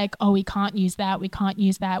nitpicky like, oh, we can't use that, we can't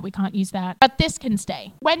use that, we can't use that, but this can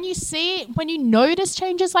stay. When you notice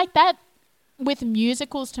changes like that with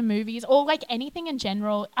musicals to movies or like anything in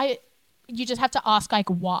general, you just have to ask like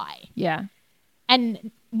why. Yeah.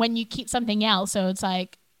 And when you keep something else, so it's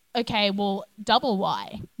like, okay, well, double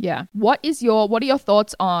why. Yeah. What are your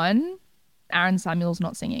thoughts on Aaron Samuels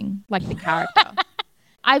not singing, like the character?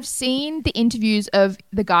 I've seen the interviews of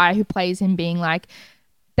the guy who plays him being like,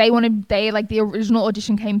 the original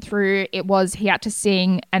audition came through. It was, he had to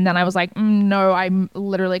sing. And then I was like, no, I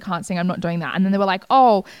literally can't sing. I'm not doing that. And then they were like,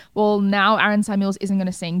 oh, well, now Aaron Samuels isn't going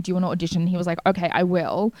to sing. Do you want to audition? He was like, okay, I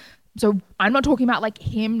will. So I'm not talking about like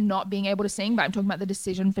him not being able to sing, but I'm talking about the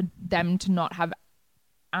decision for them to not have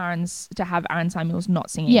Aaron Samuels not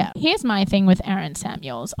singing. Yeah. Here's my thing with Aaron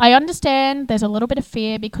Samuels. I understand there's a little bit of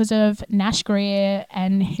fear because of Nash Greer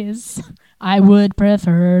and his I would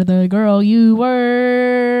prefer the girl you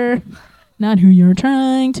were, not who you're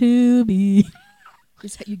trying to be.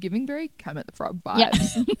 You're giving very Kermit the Frog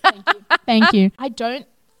vibes. Yeah. Thank you. I don't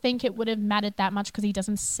think it would have mattered that much because he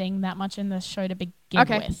doesn't sing that much in the show to begin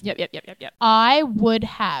Okay. with. Yep. I would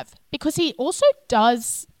have, because he also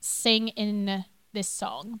does sing in this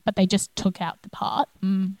song, but they just took out the part.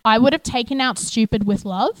 I would have taken out Stupid with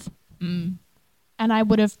Love and I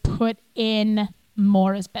would have put in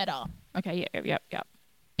More is Better Okay. Yep.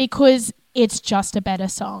 because it's just a better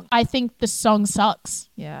song. I think the song sucks.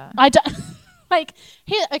 Yeah. I don't like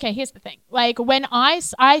here's the thing. Like when I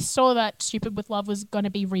saw that Stupid with Love was going to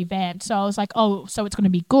be revamped, so I was like, oh, so it's going to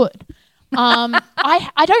be good.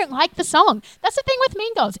 I don't like the song. That's the thing with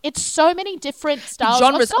Mean Girls. It's so many different styles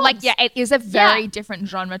Genres. of songs. Like, yeah, it is a very different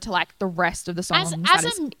genre to like the rest of the songs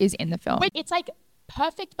is in the film. But it's like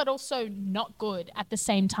perfect but also not good at the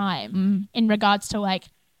same time in regards to like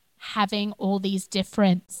having all these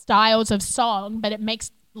different styles of song, but it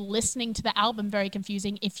makes listening to the album very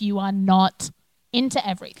confusing if you are not into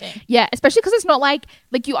everything. Yeah, especially because it's not like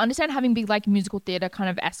you understand having big like musical theater kind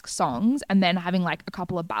of esque songs and then having like a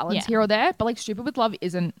couple of ballads here or there, but like Stupid with Love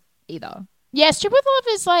isn't either. Yeah, Stupid with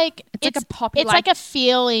Love is like It's like a poppy, it's like a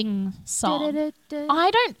feeling song.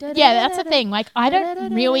 I don't that's the thing. Like I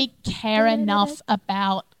don't really care enough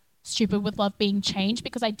about Stupid with Love being changed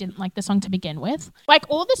because I didn't like the song to begin with. Like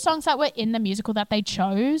all the songs that were in the musical that they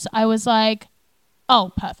chose, I was like,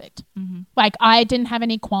 oh, perfect. Like I didn't have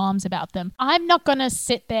any qualms about them. I'm not going to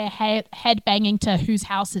sit there head banging to Whose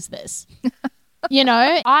House Is This? You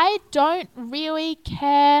know, I don't really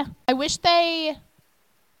care. I wish I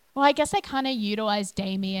guess they kind of utilized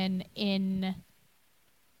Damien in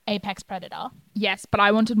Apex Predator. Yes, but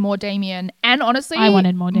I wanted more Damien, and honestly, I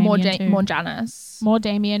wanted more Damien too. more Janice. More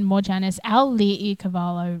Damien, more Janice. Lee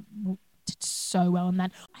Cavallo did so well in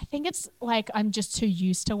that. I think it's like I'm just too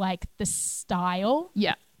used to like the style.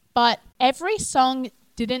 Yeah. But every song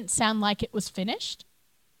didn't sound like it was finished.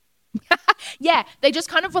 Yeah, they just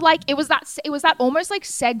kind of were like it was that almost like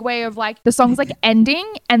segue of like the song's like ending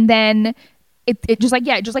and then it just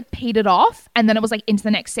like petered off and then it was like into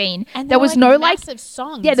the next scene. And there was no like massive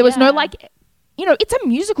songs. there was no like you know, it's a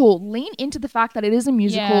musical. Lean into the fact that it is a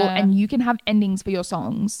musical Yeah. and you can have endings for your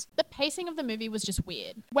songs. The pacing of the movie was just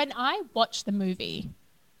weird. When I watched the movie,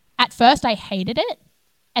 at first I hated it.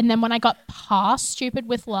 And then when I got past Stupid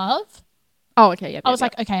with Love, Oh, okay. Yeah. I was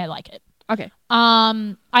like, okay, I like it. okay.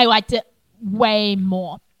 I liked it way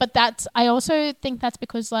more. But I also think that's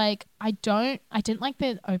because like I didn't like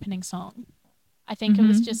the opening song. I think it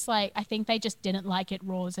was just like, I think they just didn't like it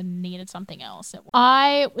raw and needed something else.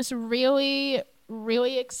 I was really,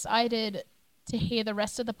 really excited to hear the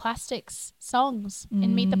rest of the Plastics songs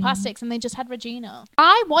in Meet the Plastics, and they just had Regina.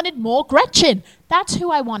 I wanted more Gretchen. That's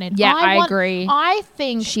who I wanted. Yeah, I agree. I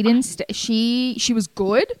think She didn't. She was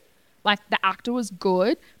good. Like the actor was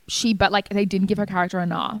good. But like they didn't give her character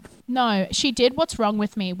enough. No, she did What's Wrong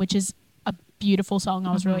With Me, which is a beautiful song.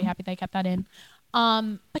 I was really happy they kept that in.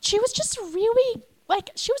 But she was just really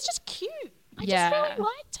she was just cute. I just really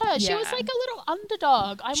liked her. She was Yeah. like a little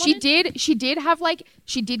underdog. She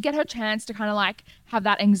did get her chance to kind of like have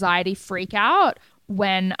that anxiety freak out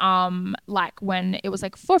when when it was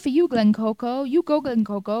like, four for you, Glen Coco, you go Glen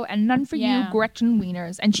Coco, and none for you, Yeah. Gretchen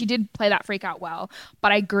Wieners. And she did play that freak out well,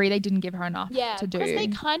 but I agree they didn't give her enough to do. because they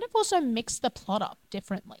kind of also mixed the plot up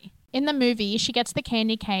differently. In the movie, she gets the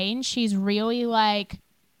candy cane. She's really like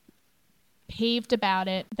peeved about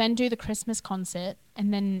it. Then do the Christmas concert,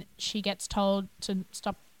 and then she gets told to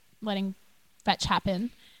stop letting fetch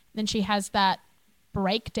happen. Then she has that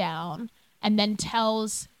breakdown, and then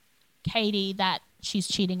tells Katie that she's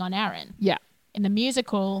cheating on Aaron. Yeah. In the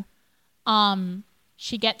musical,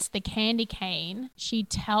 she gets the candy cane. She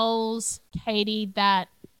tells Katie that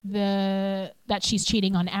she's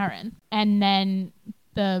cheating on Aaron, and then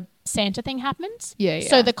the Santa thing happens. Yeah.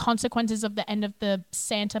 So the consequences of the end of the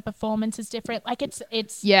Santa performance is different. Like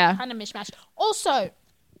it's Yeah. kind of mishmash. Also,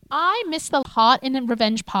 I miss the part in a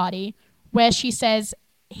Revenge Party where she says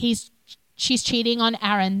she's cheating on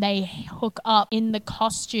Aaron. They hook up in the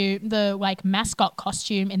costume, the like mascot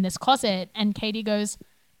costume in this closet, and Katie goes,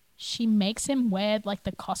 she makes him wear like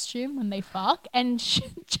the costume when they fuck, and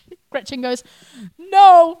Gretchen goes,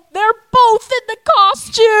 no, they're both in the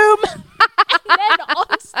costume. And then on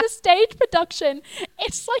the stage production,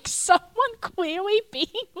 it's like someone clearly being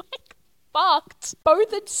like fucked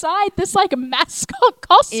both inside this like mascot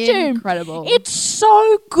costume. Incredible. It's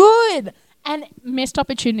so good. And missed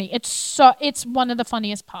opportunity. It's one of the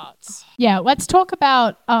funniest parts. Yeah, let's talk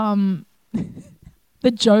about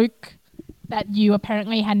the joke that you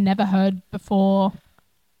apparently had never heard before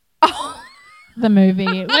the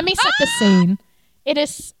movie. Let me set the scene. It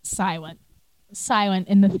is silent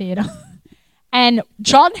in the theater. And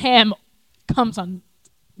John Hamm comes on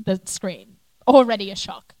the screen. Already a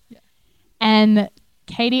shock. Yeah. And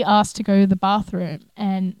Katie asks to go to the bathroom,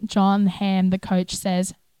 and John Hamm, the coach,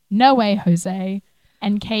 says, no way, Jose.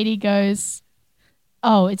 And Katie goes,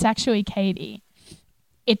 oh, it's actually Katie.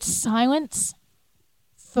 It's silence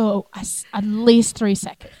for at least 3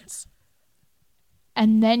 seconds.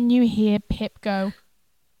 And then you hear Pip go,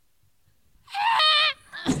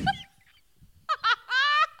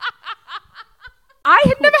 I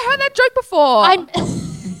had never heard that joke before. I don't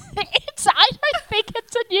think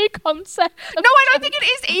it's a new concept. No, I don't think it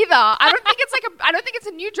is either. I don't think it's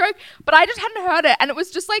a new joke, but I just hadn't heard it, and it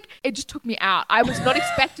was just like it just took me out. I was not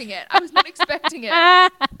expecting it.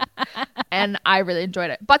 And I really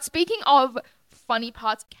enjoyed it. But speaking of funny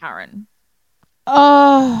parts, Karen.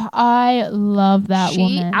 Oh, I love that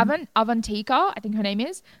woman. Avantika, I think her name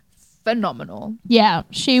is, phenomenal. Yeah,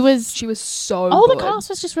 she was so all good. the cast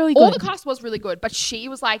was just really good. All the cast was really good, but she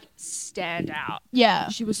was like stand out. Yeah.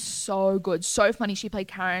 She was so good, so funny. She played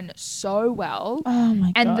Karen so well. Oh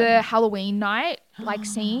my god. And the Halloween night like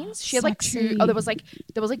scenes, she had like Sexy. there was like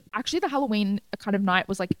actually the Halloween kind of night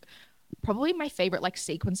was like probably my favorite like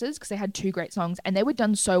sequences because they had 2 great songs and they were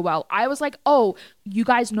done so well. I was like, oh, you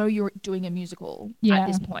guys know you're doing a musical at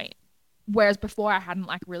this point. Whereas before I hadn't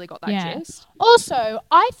like really got that gist. Also,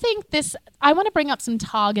 I think I want to bring up some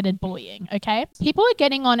targeted bullying, okay? People are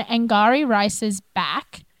getting on Angari Rice's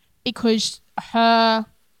back because her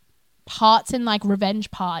parts in like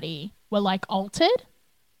Revenge Party were like altered.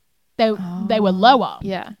 They were lower.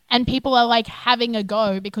 Yeah. And people are like having a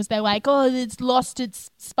go because they're like, oh, it's lost its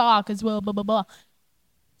spark as well, blah, blah, blah.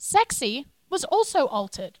 Sexy was also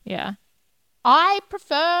altered. Yeah. I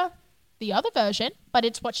prefer the other version, but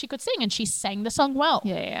it's what she could sing, and she sang the song well.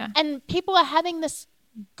 Yeah. And people are having this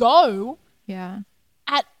go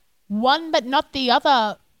at one but not the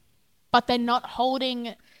other, but they're not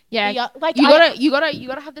holding. Yeah, like you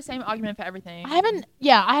gotta have the same argument for everything.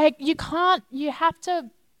 You can't. You have to.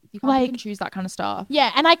 You can't pick and choose that kind of stuff.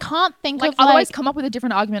 Yeah, and I can't think of otherwise come up with a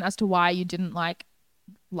different argument as to why you didn't like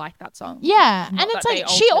like that song. Yeah. Not And it's that they like,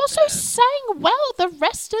 she altered also it. sang well the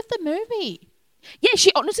rest of the movie. Yeah,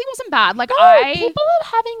 she honestly wasn't bad. Like No, people are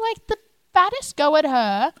having like the fattest go at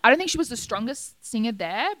her. I don't think she was the strongest singer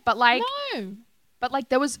there, but like No.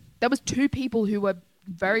 there was 2 people who were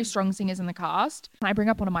very strong singers in the cast. Can I bring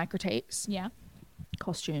up one of my critiques? Yeah.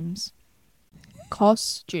 Costumes.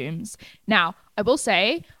 Now, I will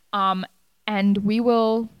say, and we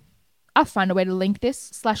will I'll find a way to link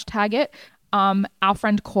this / tag it. Our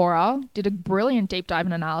friend Cora did a brilliant deep dive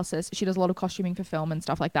and analysis. She does a lot of costuming for film and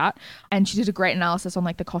stuff like that. And she did a great analysis on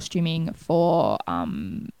like the costuming for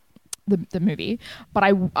the movie. But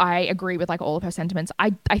I agree with like all of her sentiments.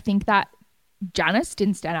 I think that Janice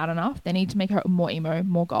didn't stand out enough. They need to make her more emo,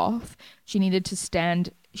 more goth. She needed to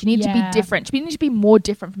be different. She needed to be more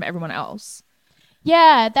different from everyone else.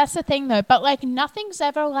 Yeah, that's the thing though. But like nothing's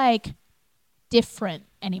ever like different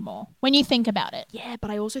anymore when you think about it. Yeah,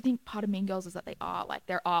 but I also think part of Mean Girls is that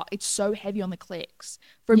it's so heavy on the clicks.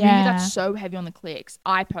 For a movie Yeah. that's so heavy on the clicks,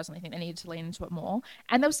 I personally think they needed to lean into it more.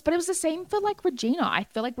 And but it was the same for like Regina. I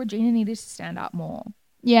feel like Regina needed to stand out more.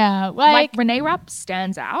 Yeah, Like Renee Rapp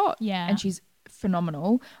stands out. Yeah. And she's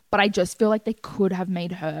phenomenal. But I just feel like they could have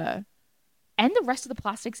made her and the rest of the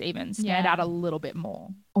plastics even stand Yeah. out a little bit more.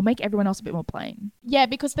 Or make everyone else a bit more plain. yeah,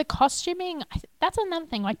 because the costuming, that's another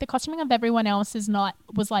thing. Like the costuming of everyone else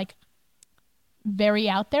was like very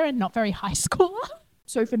out there and not very high school.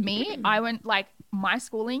 So for me, I went like my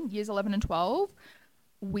schooling, years 11 and 12,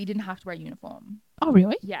 we didn't have to wear a uniform. Oh,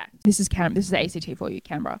 really? Yeah, this is the ACT for you,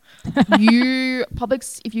 Canberra. If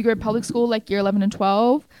you go public school like year 11 and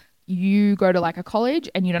 12, you go to like a college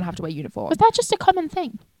and you don't have to wear uniform. Was that just a common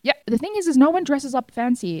thing? Yeah, the thing is no one dresses up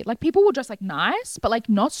fancy. Like people will dress like nice, but like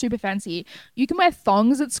not super fancy. You can wear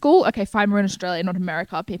thongs at school. Okay, fine, we're in Australia, not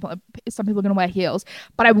America. Some people are gonna wear heels,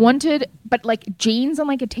 but like jeans and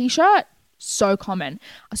like a t-shirt. So common.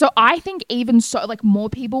 So I think even so, like more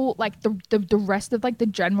people, like the rest of like the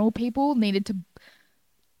general people needed to,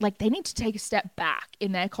 like they need to take a step back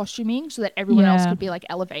in their costuming so that everyone else Yeah. could be like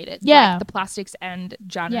elevated. Yeah. Like the plastics and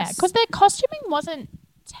Janice. Yeah, because their costuming wasn't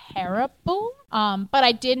terrible. But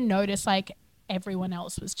I did notice like everyone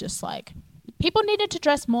else was just like people needed to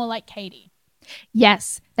dress more like Katie.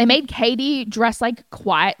 Yes, they made Katie dress like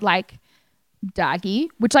quite like daggy,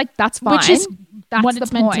 which like that's fine. Which is that's what the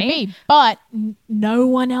it's meant to point. be. But no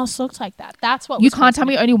one else looks like that. That's what You was can't tell supposed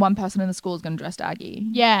me to only one person in the school is going to dress daggy. be.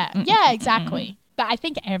 Yeah, yeah, exactly. But I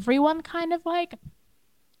think everyone kind of like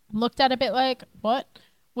looked at a bit like what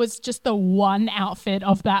was just the one outfit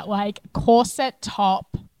of that like corset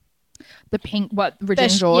top. The pink, what Regina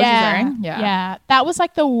George is wearing. Yeah, that was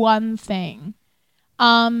like the one thing.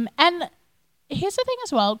 And here's the thing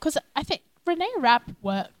as well, because I think Renee Rapp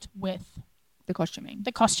worked with The costuming.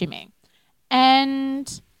 the costuming,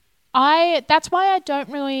 and that's why I don't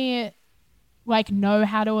really like know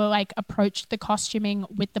how to like approach the costuming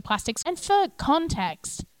with the plastics. And for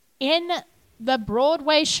context, in the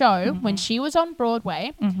Broadway show, when she was on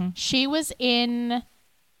Broadway, she was in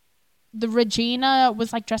the Regina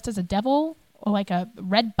was like dressed as a devil or like a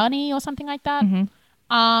red bunny or something like that.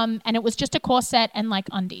 And it was just a corset and like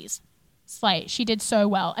undies. Slay. She did so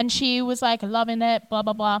well. And she was like loving it, blah,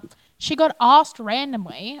 blah, blah. She got asked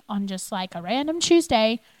randomly on just like a random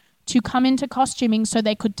Tuesday to come into costuming so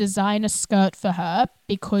they could design a skirt for her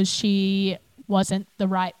because she wasn't the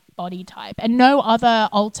right body type. And no other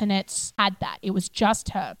alternates had that. It was just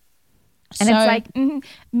her. And So- it's like,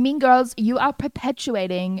 Mean Girls, you are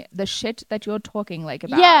perpetuating the shit that you're talking like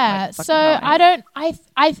about. Yeah, Like, fucking so hell, I don't.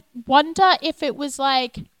 I wonder if it was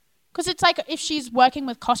like, because it's like if she's working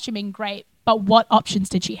with costuming, great. But what options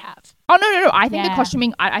did she have? Oh no! I think the Yeah.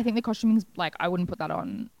 costuming. I think the costuming's like I wouldn't put that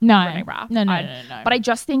on. No. Renee Rapp. No. But I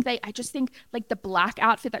just think like the black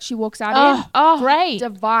outfit that she walks out Oh, in. Oh, great.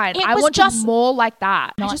 divine! It I was wanted just more like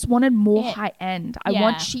that. I not just wanted more it. high end.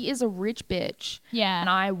 Yeah. She is a rich bitch. Yeah. And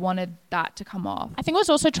I wanted that to come off. I think it was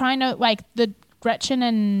also trying to like the Gretchen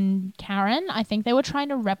and Karen. I think they were trying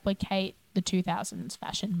to replicate the 2000s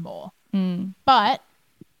fashion more. But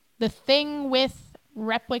the thing with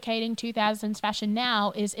replicating 2000s fashion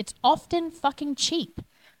now is it's often fucking cheap.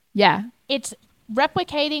 Yeah. It's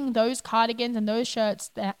replicating those cardigans and those shirts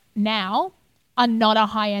that now are not a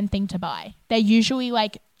high-end thing to buy. They're usually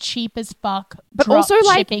like cheap as fuck, But drop also,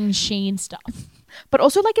 like- shipping Shein stuff. But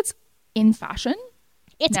also like it's in fashion.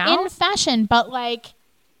 It's now? in fashion, but like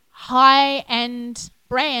high-end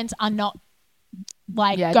brands are not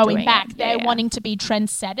like Yeah, going doing back. it. Yeah, They're yeah. wanting to be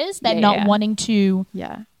trendsetters. They're Yeah, not yeah. wanting to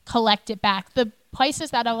Yeah. collect it back. The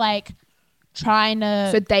places that are like trying to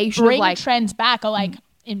So they should have, bring like- trends back are like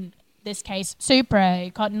in this case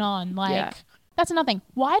Supre, Cotton On, like Yeah. That's another thing.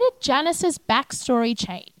 Why did Janice's backstory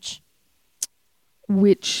change?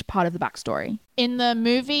 Which part of the backstory? In the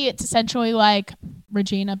movie, it's essentially like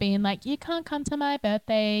Regina being like, you can't come to my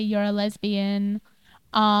birthday, you're a lesbian.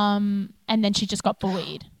 And then she just got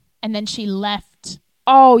bullied. And then she left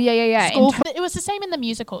Oh, yeah. school. It was the same in the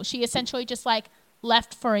musical. She essentially just like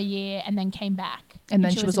left for a year and then came back. And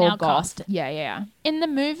then she was all outcast. goth. Yeah. In the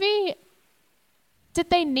movie, did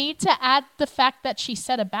they need to add the fact that she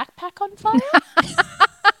set a backpack on fire?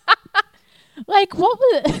 Like, what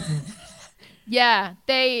was it? Yeah,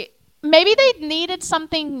 Maybe they needed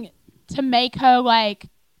something to make her like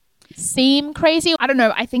seem crazy. I don't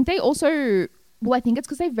know. I think they also, well, I think it's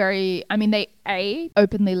because they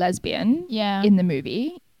openly lesbian Yeah. in the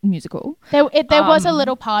musical. There was a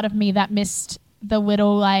little part of me that missed the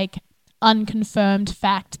little like unconfirmed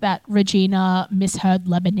fact that Regina misheard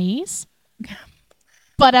Lebanese.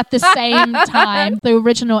 But at the same time, the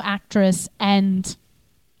original actress and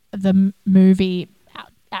the movie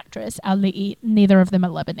actress, Ali, neither of them are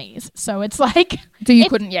Lebanese. So it's like... So you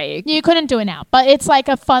couldn't do it now. But it's like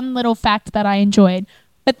a fun little fact that I enjoyed.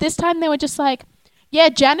 But this time they were just like, yeah,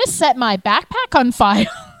 Janice set my backpack on fire.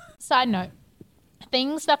 Side note,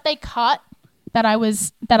 things that they cut that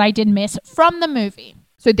I did miss from the movie.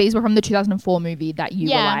 So these were from the 2004 movie that you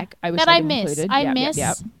were like, I wish that they'd I have miss. included. I miss.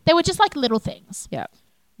 Yep. They were just like little things. Yeah.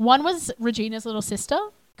 One was Regina's little sister.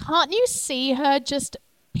 Can't you see her just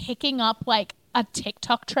picking up like a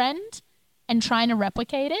TikTok trend and trying to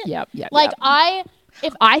replicate it? Yep. Like I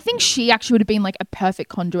think she actually would have been like a perfect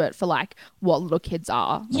conduit for like what little kids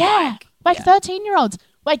are. Like 13-year-olds.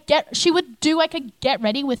 Like she would do like a get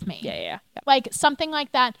ready with me. Yeah. Like something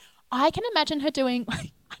like that. I can imagine her doing, I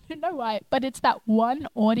don't know why, but it's that one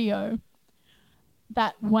audio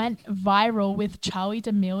that went viral with Charlie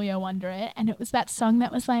D'Amelio under it. And it was that song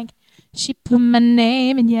that was like, she put my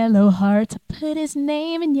name in yellow heart, put his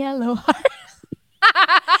name in yellow heart. Like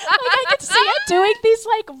I could see her doing these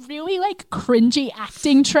like really like cringy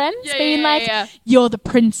acting trends, you're the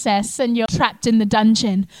princess and you're trapped in the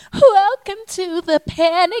dungeon. Welcome to the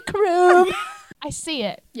panic room. I see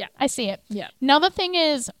it. Yeah. I see it. Yeah. Another thing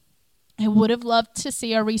is, I would have loved to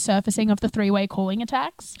see a resurfacing of the 3-way calling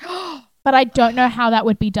attacks, but I don't know how that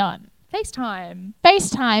would be done.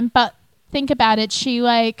 FaceTime, but think about it. She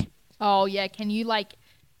like... Oh, yeah. Can you like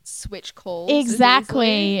switch calls?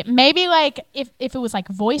 Exactly. Maybe like if it was like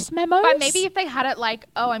voice memos. But maybe if they had it like,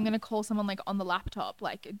 oh, I'm going to call someone like on the laptop.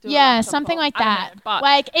 Like do a laptop something call. like that. Know, but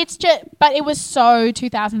like it's just... But it was so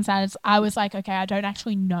 2000 standards. I was like, okay, I don't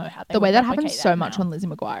actually know how they the way would that replicate happens so now. much on Lizzie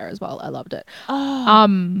McGuire as well. I loved it.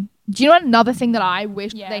 Oh. Do you know another thing that I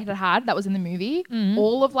wish Yeah. they had that was in the movie?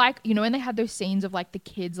 All of like, you know, when they had those scenes of like the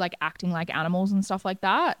kids like acting like animals and stuff like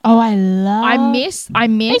that. Oh, I love... I miss. They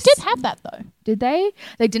did have that though. Did they?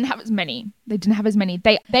 They didn't have as many.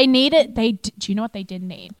 They needed... Do you know what they did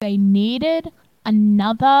need? They needed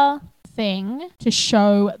another thing to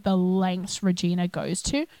show the lengths Regina goes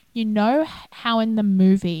to. You know how in the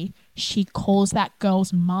movie she calls that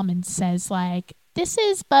girl's mum and says like, this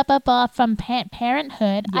is blah, blah, blah from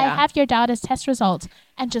Parenthood. I have your daughter's test results.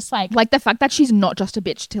 And just like the fact that she's not just a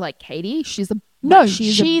bitch to like Katie. She's a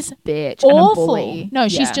bitch awful. and a bully. No,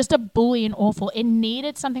 she's just a bully and awful. It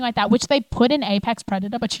needed something like that, which they put in Apex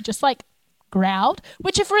Predator, but she just like growled.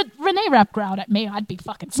 Which if Renee Rapp growled at me, I'd be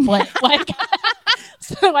fucking split. Like,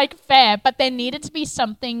 so like fair. But there needed to be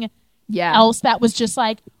something else that was just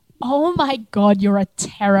like, oh my God, you're a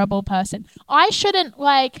terrible person. I shouldn't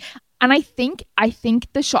like... And I think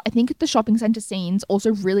the shopping center scenes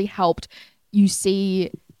also really helped you see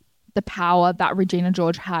the power that Regina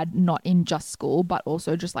George had, not in just school, but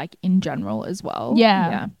also just like in general as well.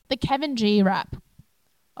 Yeah. The Kevin G rap.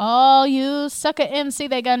 Oh, you sucker MC,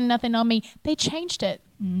 they got nothing on me. They changed it.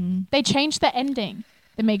 They changed the ending.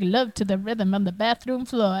 They make love to the rhythm on the bathroom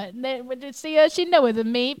floor. And then when you see her, she know it's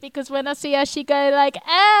me. Because when I see her, she go like,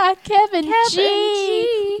 Kevin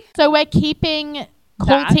G. So we're keeping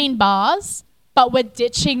Cool Teen bars, but we're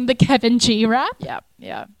ditching the Kevin G rap.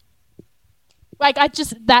 Yeah. Like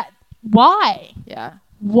why? Yeah.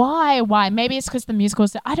 Why? Maybe it's because the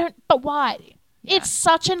musicals, but why? Yeah. It's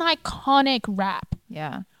such an iconic rap.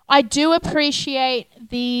 Yeah. I do appreciate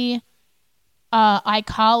the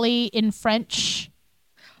iCarly in French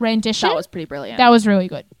rendition. That was pretty brilliant. That was really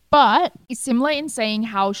good. But it's similar in saying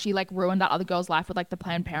how she like ruined that other girl's life with like the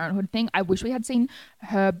Planned Parenthood thing. I wish we had seen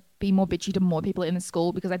her be more bitchy to more people in the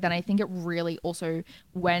school, because then I think it really also,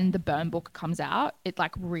 when the Burn book comes out, it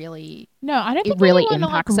like really... No, I don't think really anyone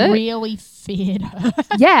impacts like it. really feared her.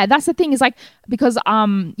 Yeah, that's the thing, is like, because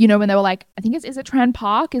you know, when they were like, I think is it Tran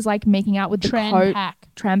Park is like making out with the coach.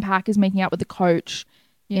 Tran Pack is making out with the coach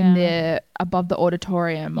in the above the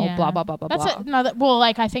auditorium or blah blah blah blah That's blah. another. Well,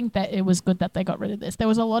 like I think that it was good that they got rid of this. There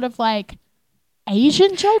was a lot of like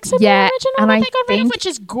Asian jokes in the Yeah, original and that I they got rid of, think- which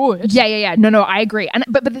is good. Yeah. No, I agree. And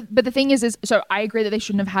but the thing is so I agree that they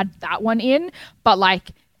shouldn't have had that one in, but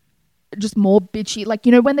like just more bitchy. Like,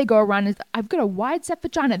 you know, when they go around is I've got a wide set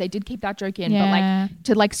vagina. They did keep that joke in, but Yeah. like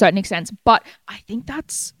to like certain extents. But I think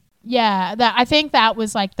that's Yeah, that I think that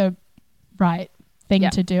was like the right thing Yeah.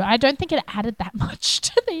 to do. I don't think it added that much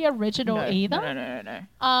to the original either.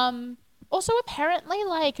 No. Also, apparently,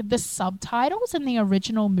 like the subtitles in the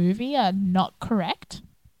original movie are not correct.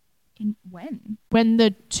 In when? When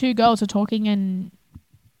the two girls are talking in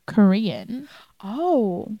Korean,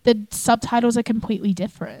 Oh. the subtitles are completely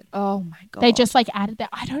different. Oh my god. They just like added that.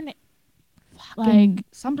 I don't like. Fucking-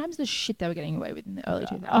 sometimes the shit they were getting away with in the early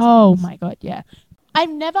 2000s. Oh my god, yeah. I've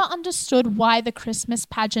never understood why the Christmas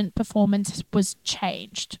pageant performance was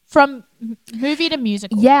changed from movie to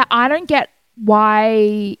musical. Yeah, I don't get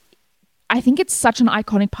why. I think it's such an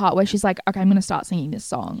iconic part where she's like, okay, I'm going to start singing this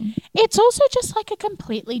song. It's also just like a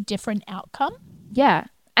completely different outcome. Yeah.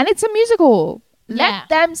 And it's a musical. Yeah. Let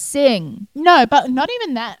them sing. No, but not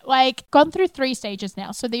even that. Like, gone through 3 stages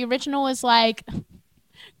now. So the original is like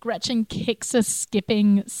Gretchen kicks a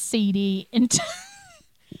skipping CD into,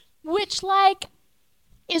 which like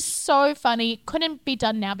is so funny. Couldn't be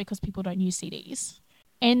done now because people don't use CDs.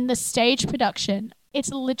 In the stage production, it's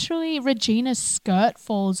literally Regina's skirt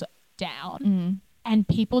falls down and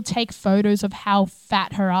people take photos of how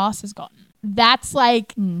fat her ass has gotten. That's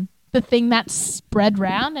like the thing that's spread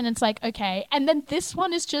round, and it's like, okay. And then this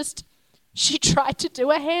one is just she tried to do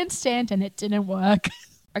a handstand and it didn't work.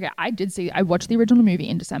 Okay, I watched the original movie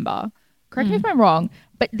in December. Correct me if I'm wrong,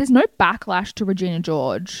 but there's no backlash to Regina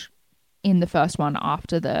George in the first one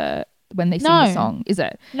after when they sing the No. song, is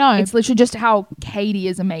it? No. It's literally just how Katie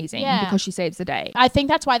is amazing Yeah. because she saves the day. I think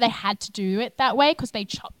that's why they had to do it that way, because they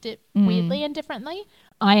chopped it weirdly and differently.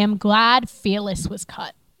 I am glad Fearless was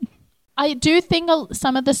cut. I do think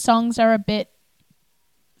some of the songs are a bit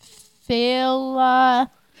filler,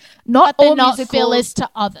 Not but they're all not musicals, fillers to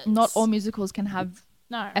others. not all musicals can have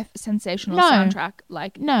No. a sensational No. soundtrack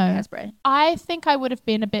like No. Hairspray. I think I would have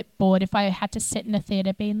been a bit bored if I had to sit in a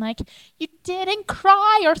theater being like, you didn't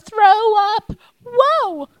cry or throw up.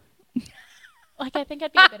 Whoa. Like, I think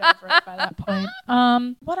I'd be a bit over it by that point.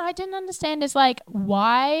 What I didn't understand is like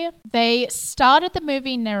why they started the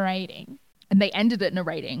movie narrating, And they ended it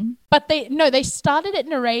narrating. but they started it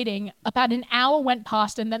narrating, about an hour went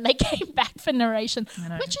past, and then they came back for narration, I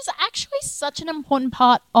know. which is actually such an important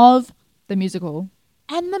part of The musical.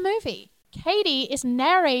 and the movie. Katie is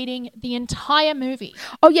narrating the entire movie.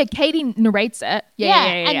 Oh yeah, Katie narrates it. Yeah.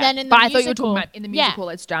 And then in the but I thought you were musical- talking about in the yeah. musical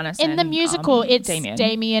it's Janice. In the and, musical, it's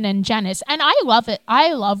Damien and Janice. And I love it.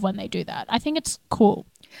 I love when they do that. I think it's cool.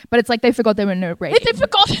 But it's like they forgot they were narrating. They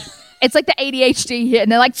forgot. It's like the ADHD here, and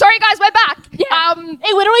they're like, "Sorry guys, we're back." Yeah.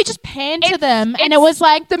 It literally just panned to them, and it it's- was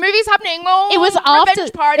like the movie's happening. Oh, it was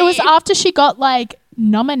revenge party. It was after she got like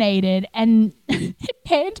nominated, and it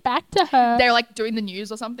panned back to her. They're like doing the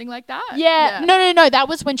news or something like that. Yeah. No. That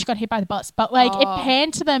was when she got hit by the bus. But like it Oh.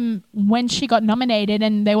 panned to them when she got nominated,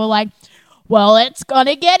 and they were like, "Well, it's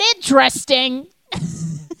gonna get interesting."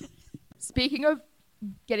 Speaking of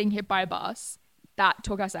getting hit by a bus, that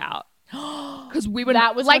took us out because we were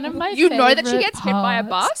That was like, one of my you know that she favourite gets hit by a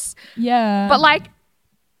parts. bus, Yeah. but like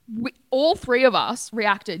all 3 of us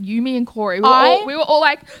reacted. You, me, and Corey. We were all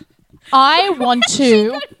like, I want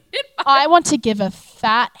to. hit by I want to give a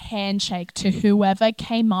fat handshake to whoever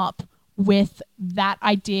came up with that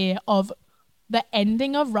idea of the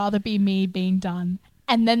ending of Rather Be Me being done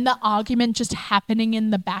and then the argument just happening in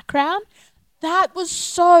the background. That was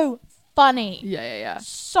so funny. Yeah.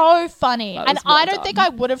 So funny. That And was well I don't done. think I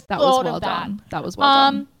would have That was thought well of that. done. That was well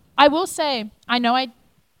done. I will say, I know I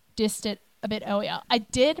dissed it a bit earlier. I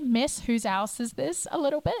did miss Whose House Is This a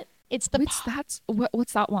little bit. It's the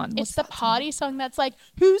What's that one? It's the party song that's like,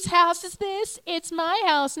 whose house is this? It's my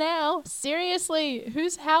house now. Seriously,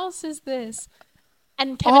 whose house is this?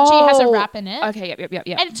 And Kevin G has a rap in it. Okay, yep.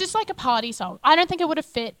 And it's just like a party song. I don't think it would have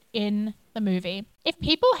fit in the movie. If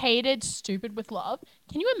people hated Stupid with Love,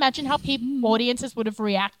 can you imagine how audiences would have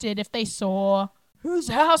reacted if they saw, whose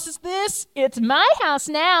house is this? It's my house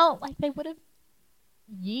now. Like, they would have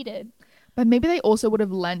yeeted. But maybe they also would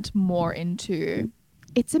have lent more into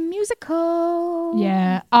it's a musical.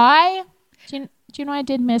 Yeah. Do you know what I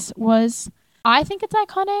did miss was, I think it's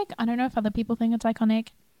iconic. I don't know if other people think it's iconic.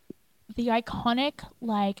 The iconic,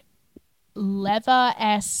 like,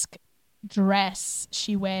 leather-esque dress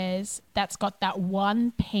she wears that's got that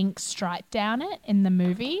one pink stripe down it in the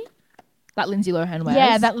movie. That Lindsay Lohan wears.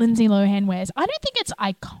 Yeah, that Lindsay Lohan wears. I don't think it's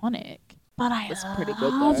iconic, but I It's pretty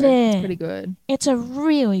good love though. it. It's pretty good. It's a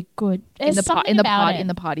really good. There's something about it. In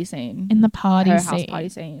the party scene. In the party Her scene. house party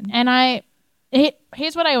scene. And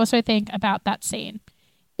here's what I also think about that scene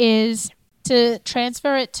is to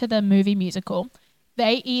transfer it to the movie musical.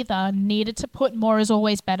 They either needed to put More Is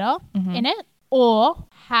Always Better in it or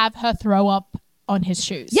have her throw up on his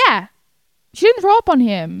shoes. Yeah. She didn't throw up on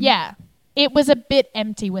him. Yeah. It was a bit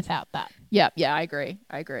empty without that. Yeah, I agree.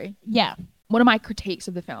 Yeah. One of my critiques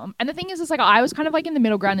of the film. And the thing is like I was kind of like in the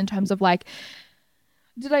middle ground in terms of like,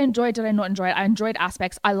 did I enjoy it? Did I not enjoy it? I enjoyed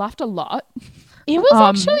aspects. I laughed a lot. It was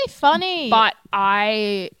actually funny. But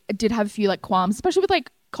I did have a few like qualms, especially with like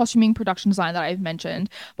costuming, production design that I've mentioned.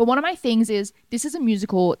 But one of my things is this is a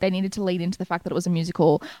musical. They needed to lead into the fact that it was a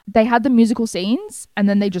musical. They had the musical scenes and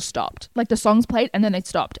then they just stopped. Like the songs played and then they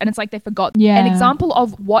stopped. And it's like they forgot. Yeah. An example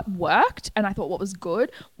of what worked and I thought what was good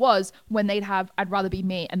was when they'd have I'd Rather Be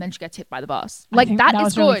Me and then she gets hit by the bus. I Like think that that is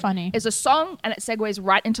was good. really funny. It's a song and it segues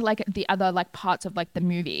right into like the other like parts of like the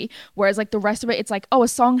movie. Whereas like the rest of it, it's like, oh, a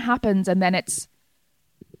song happens and then it's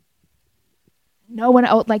no one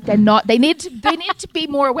else, like they need to be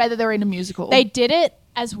more aware that they're in a musical. they did it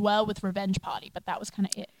as well with Revenge Party, but that was kind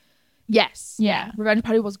of it. Yes. Yeah. Revenge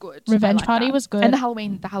Party was good. Revenge I like Party that. was good. And the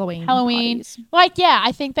Halloween parties. Like, yeah,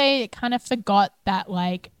 I think they kind of forgot that,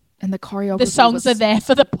 like, And the choreography. the songs are there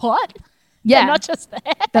for the plot. Yeah. They're not just there.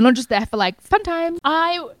 They're not just there for like fun time.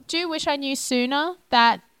 I do wish I knew sooner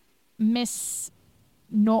that Miss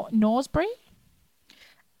Norsbury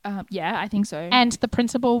Yeah, I think so. and the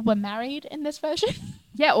principal were married in this version.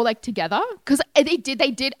 Yeah, or like together. Because they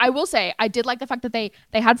did. I will say, I did like the fact that they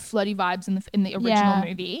had flirty vibes in the original Yeah.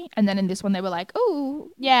 movie. And then in this one, they were like, oh,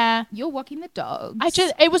 Yeah. you're walking the dogs.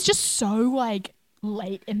 It was just so, like,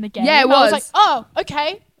 late in the game. Yeah, it I was was. like, oh,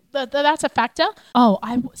 okay. That's a factor. Oh,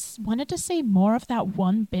 I wanted to see more of that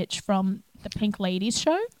one bitch from the Pink Ladies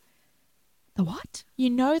show. The what? You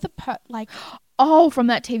know Oh, from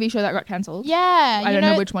that TV show that got cancelled? yeah. I don't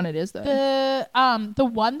know which one it is, though. The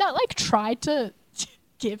one that like tried to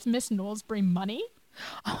give Miss Norsbury money.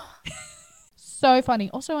 So funny.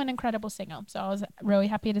 Also an incredible singer. So I was really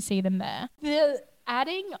happy to see them there. The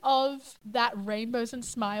adding of that Rainbows and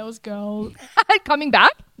Smiles girl. Coming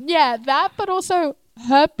back? Yeah, that, but also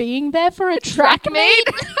her being there for a track meet.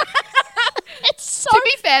 It's so To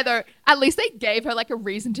be fair though, at least they gave her like a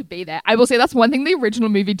reason to be there. I will say that's one thing the original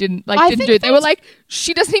movie didn't think do. They were that's- like,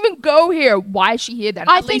 she doesn't even go here. Why is she here then?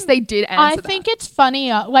 At least they did answer I think it's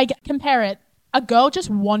funnier. Like, compare it. A girl just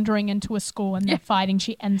wandering into a school and they're fighting,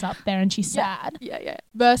 she ends up there and she's sad. Yeah.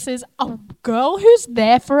 Versus a girl who's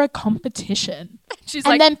there for a competition. She's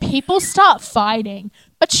And like, then people start fighting,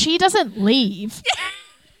 but she doesn't leave.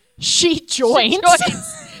 She joins.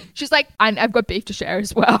 She's like, I've got beef to share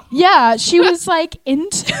as well. Yeah, she was like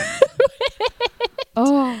into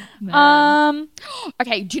Oh, man.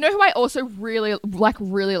 Okay, do you know who I also really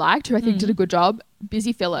liked, who I think did a good job?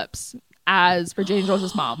 Busy Phillips as Regina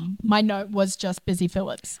George's mom. My note was just Busy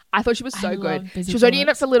Phillips. I thought she was so I good. love Busy She was only in it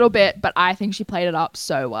Phillips. for a little bit, but I think she played it up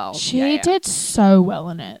so well. She did so well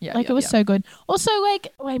in it. Yeah, Like, yeah, it was yeah. so good. Also,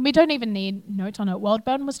 like, wait, we don't even need notes on it.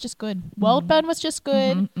 Worldburn was just good. Worldburn was just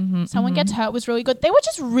good. Someone Gets Hurt was really good. They were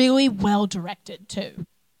just really well directed too.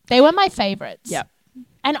 They were my favorites. Yep.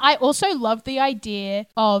 And I also love the idea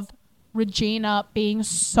of Regina being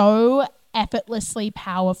so effortlessly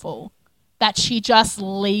powerful that she just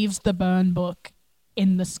leaves the burn book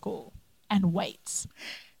in the school and waits.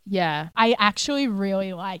 Yeah. I actually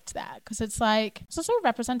really liked that because it's like, it's also a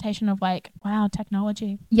representation of like, wow,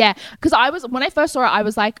 technology. Yeah. Because when I first saw it, I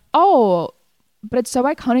was like, oh, but it's so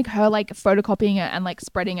iconic, her like photocopying it and like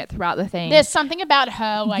spreading it throughout the thing. There's something about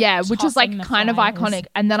her, like, yeah, which is like tossing the kind of flyers. iconic.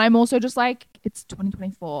 And then I'm also just like, it's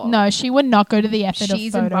 2024. No, she would not go to the effort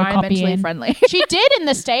She's of environmentally photocopying. friendly. She did in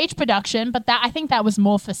the stage production, but I think that was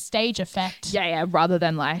more for stage effect. Yeah, rather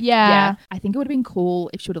than like, Yeah. I think it would have been cool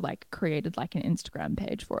if she would have like created like an Instagram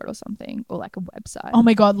page for it or something, or like a website. Oh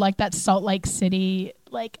my God, like that Salt Lake City,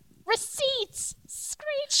 like, receipts,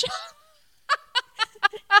 screenshot.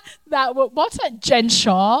 What's that, Jen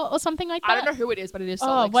Shaw or something like that? I don't know who it is, but it is.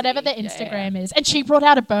 Salt Oh, Lake whatever the City. Instagram is. And she brought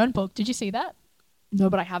out a burn book. Did you see that? No,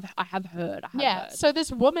 but I have heard. Yeah. So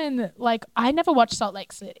this woman, like, I never watched Salt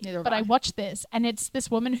Lake City, Neither have but I I. watched this, and it's this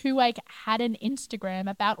woman who like had an Instagram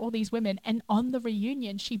about all these women, and on the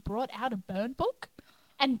reunion, she brought out a burn book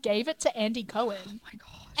and gave it to Andy Cohen. Oh my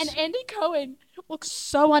gosh. And Andy Cohen looks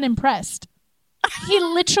so unimpressed. He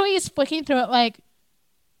literally is flicking through it like,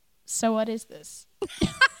 so what is this?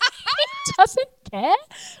 doesn't care,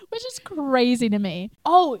 which is crazy to me.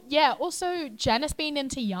 Oh, yeah. Also, Janice being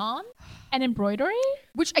into yarn and embroidery.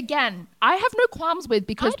 Which again, I have no qualms with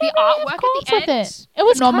because I the don't really have artwork at qualms the with end, it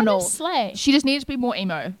was phenomenal. kind of slay. She just needed to be more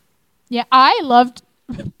emo. Yeah, I loved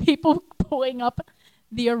people pulling up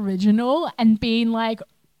the original and being like,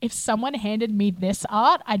 if someone handed me this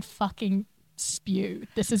art, I'd fucking spew.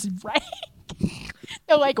 This is rank.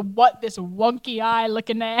 They're like, what, this wonky eye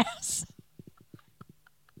looking ass?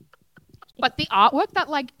 But the artwork that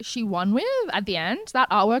like she won with at the end, that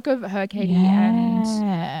artwork of her, Katie,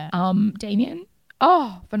 and Damien,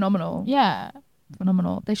 oh, phenomenal. Yeah.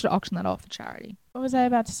 Phenomenal. They should auction that off for charity. What was I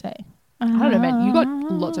about to say? I don't know, man. You got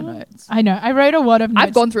lots of notes. I know. I wrote a lot of notes.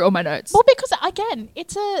 I've gone through all my notes. Well, because again,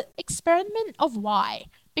 it's a experiment of why.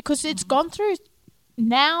 Because it's gone through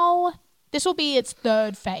now. This will be its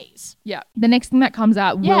third phase. Yeah. The next thing that comes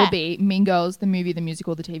out Yeah. will be Mean Girls, the movie, the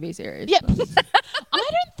musical, the TV series. Yep. I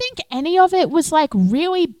don't think any of it was like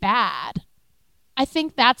really bad. I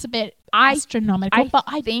think that's a bit astronomical. But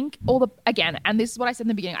I think all the, again, and this is what I said in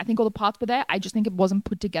the beginning, I think all the parts were there. I just think it wasn't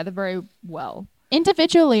put together very well.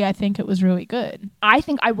 individually, I think it was really good. I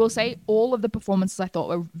think I will say all of the performances I thought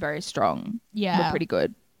were very strong. Yeah. Were pretty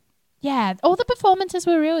good. Yeah, all the performances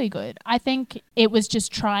were really good. I think it was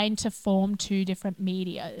just trying to form two different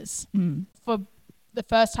medias for the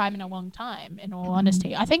first time in a long time, in all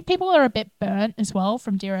honesty. I think people are a bit burnt as well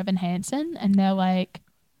from Dear Evan Hansen, and they're like...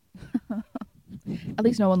 At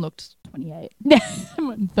least no one looked 28.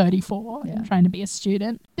 I'm 34 and trying to be a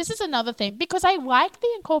student. This is another thing, because I like the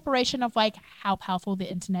incorporation of like how powerful the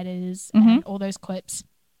internet is and all those clips.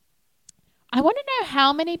 I want to know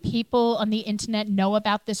how many people on the internet know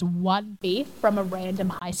about this one beef from a random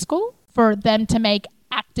high school for them to make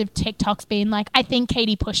active TikToks being like, I think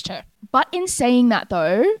Katie pushed her. But in saying that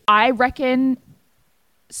though, I reckon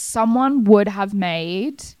someone would have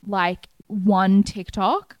made like one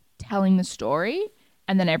TikTok telling the story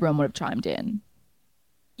and then everyone would have chimed in.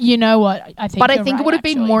 You know what? I think But I you're think right, it would have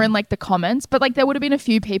been actually. more in like the comments, but like there would have been a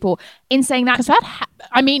few people in saying that. Because that,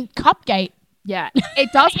 I mean, Cupgate. Yeah,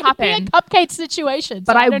 it does It'd be a happen. Cupgate situation.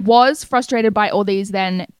 But so I don't- was frustrated by all these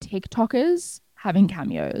then TikTokers having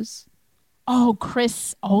cameos. Oh,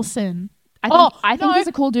 Chris Olsen. I think no, he's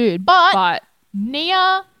a cool dude, but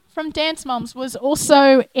Nia from Dance Moms was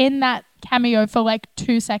also in that cameo for like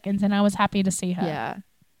 2 seconds, and I was happy to see her. yeah.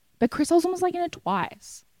 But Chris Olsen was like in it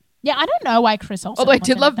twice. Yeah, I don't know why Chris Olsen. Although I wasn't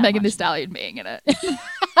did in love it that Megan Thee much. Stallion being in it.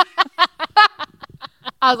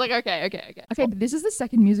 I was like, okay. Okay, but this is the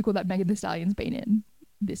second musical that Megan Thee Stallion's been in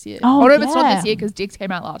this year. Oh, no, it's not yeah. this year because Dix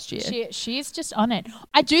came out last year. She's just on it.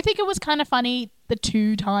 I do think it was kind of funny the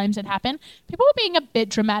 2 times it happened. People were being a bit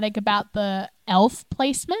dramatic about the elf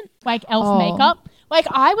placement, like elf makeup. Like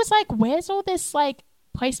I was like, where's all this like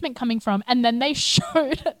placement coming from? And then they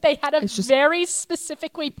showed they had a very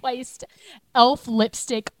specifically placed elf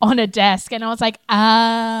lipstick on a desk, and I was like,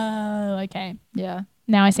 oh, okay. Yeah.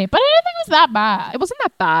 Now I see. But I don't think it was that bad. It wasn't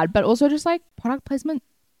that bad, but also just like product placement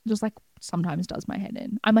just like sometimes does my head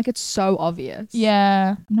in. I'm like, it's so obvious.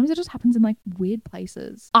 Yeah. Sometimes it just happens in like weird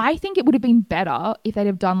places. I think it would have been better if they'd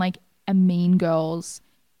have done like a Mean Girls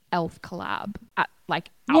elf collab at like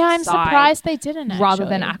outside, Yeah, I'm surprised they didn't rather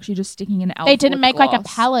than actually. actually just sticking an elf. They didn't lip make like a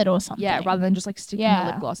gloss. palette or something. Yeah, rather than just like sticking Yeah.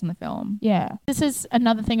 a lip gloss in the film. Yeah. This is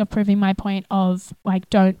another thing of proving my point of like,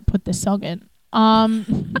 don't put this song in.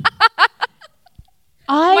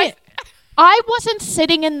 I wasn't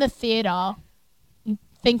sitting in the theater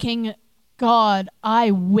thinking, God,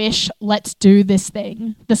 I wish Let's Do This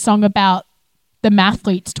Thing, the song about the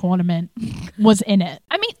Mathletes tournament, was in it.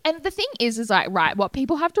 I mean, and the thing is like, right, what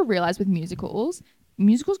people have to realize with musicals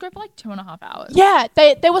go for like 2.5 hours. Yeah,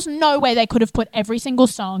 there was no way they could have put every single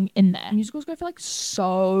song in there. Musicals go for like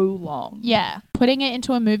so long. Yeah. Putting it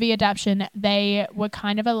into a movie adaptation, they were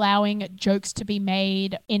kind of allowing jokes to be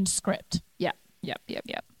made in script.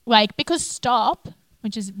 Yep. Like, because Stop,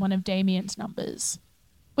 which is one of Damien's numbers,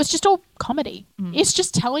 was just all comedy. It's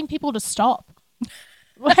just telling people to stop.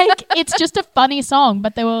 Like, it's just a funny song,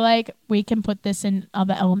 but they were like, we can put this in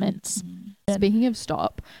other elements. Speaking of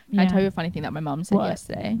Stop, can I tell you a funny thing that my mum said What?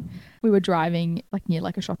 yesterday? We were driving like near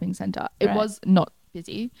like a shopping center. It Right. was not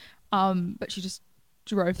busy, but she just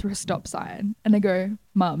drove through a stop sign, and I go,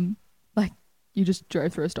 "Mum, like you just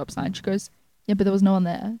drove through a stop sign." She goes, "Yeah, but there was no one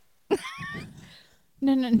there."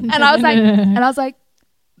 No. And I was like,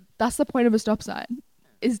 "That's the point of a stop sign,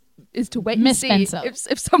 is to wait and Miss see Spencer.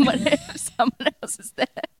 if someone else is there."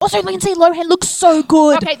 Also, Lindsay Lohan looks so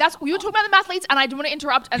good. Okay, you were talking about the Mathletes, and I didn't want to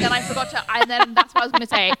interrupt, and then I forgot to, and then that's what I was going to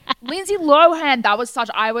say. Lindsay Lohan, that was such,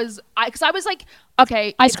 because I was like,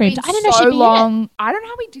 okay, I it's screamed. been I didn't know so she'd be in it. long. I don't know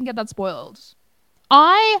how we didn't get that spoiled.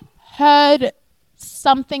 I heard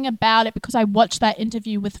something about it because I watched that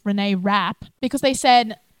interview with Renee Rapp because they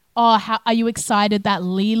said, "Oh, how are you excited that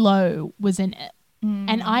Lilo was in it?"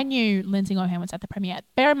 And I knew Lindsay Lohan was at the premiere.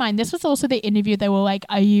 Bear in mind, this was also the interview. They were like,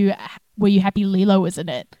 were you happy Lilo was in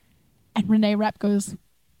it?" And Renee Rapp goes,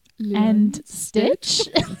 "And Stitch?"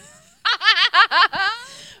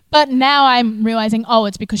 But now I'm realizing,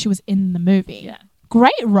 it's because she was in the movie. Yeah.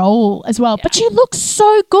 Great role as well. Yeah. But she looks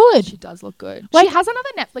so good. She does look good. Like- She has another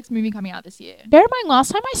Netflix movie coming out this year. Bear in mind,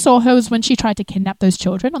 last time I saw her was when she tried to kidnap those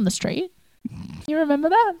children on the street. You remember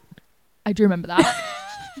that? I do remember that.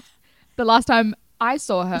 The last time I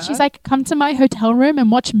saw her, She's like, "Come to my hotel room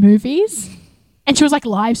and watch movies." And she was like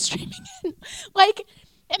live streaming it. Like,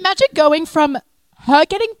 imagine going from her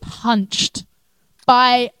getting punched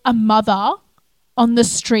by a mother on the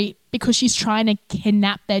street because she's trying to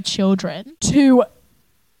kidnap their children to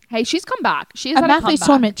hey, she's come back. She's a had Matthew a comeback.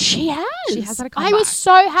 Stormont. She has. She has had a I comeback. was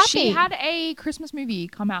so happy. She had a Christmas movie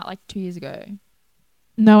come out like 2 years ago.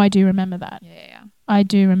 No, I do remember that. Yeah. I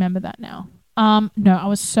do remember that now. No, I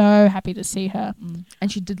was so happy to see her.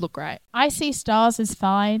 And she did look great. I See Stars is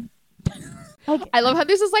fine. I love how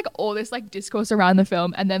this is like all this like discourse around the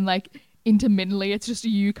film, and then like intermittently it's just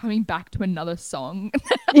you coming back to another song.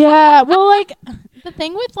 Yeah, well, like the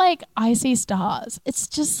thing with like I See Stars, it's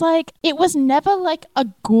just like it was never like a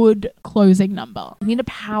good closing number. You need a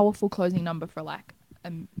powerful closing number for like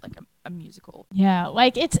a musical. Yeah,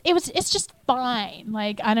 like it's just fine.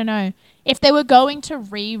 Like I don't know if they were going to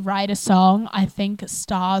rewrite a song, I think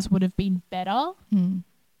Stars would have been better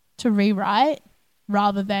to rewrite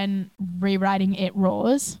rather than rewriting It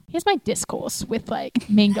Roars. Here's my discourse with like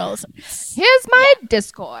Mean Girls. Here's my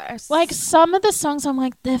discourse. Like some of the songs I'm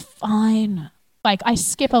like, they're fine. Like I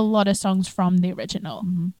skip a lot of songs from the original.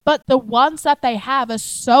 But the ones that they have are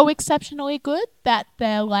so exceptionally good that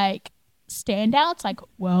they're like standouts, like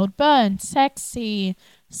World Burn, Sexy,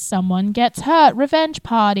 Someone Gets Hurt, Revenge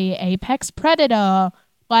Party, Apex Predator.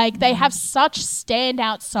 Like they have such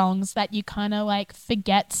standout songs that you kind of like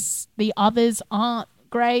forget the others aren't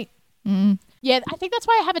great. Yeah, I think that's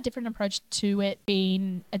why I have a different approach to it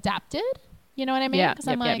being adapted. You know what I mean? Yeah, Because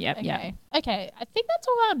I'm yep, like, yep, okay. yep. Okay, I think that's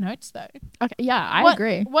all our notes though. okay, yeah, I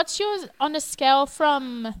agree. What's yours on a scale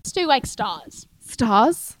from, let's do like stars.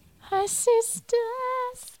 Stars. I see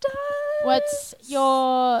stars. What's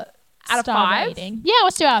your Out of star 5? rating? Yeah,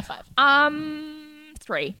 let's do out of 5.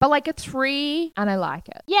 3. But like a 3, and I like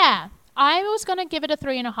it. Yeah, I was going to give it a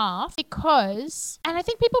 3.5 because, and I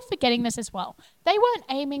think people forgetting this as well, they weren't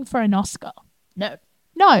aiming for an Oscar. No,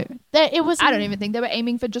 No, it was. I don't even think they were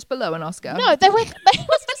aiming for just below an Oscar. No, they were.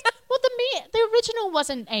 Well, the original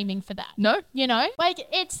wasn't aiming for that. No. You know, like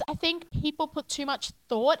I think people put too much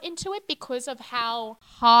thought into it because of how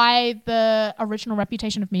high the original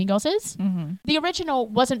reputation of Mean Girls is. The original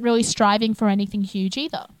wasn't really striving for anything huge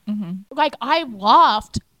either. Like I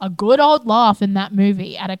laughed a good old laugh in that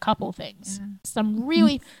movie at a couple things. Some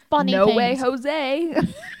really funny No things. way, Jose.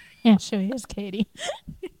 Yeah, sure is, Katie.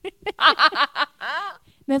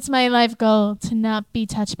 That's my life goal, to not be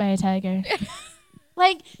touched by a tiger.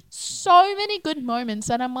 Like, so many good moments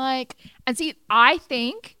that I'm like, And see, I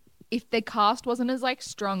think if the cast wasn't as like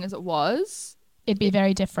strong as it was, it'd be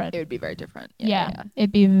very different. it would be very different. Yeah,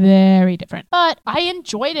 it'd be very different. But I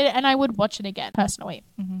enjoyed it and I would watch it again, personally.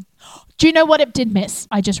 Do you know what it did miss?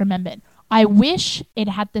 I just remembered. I wish it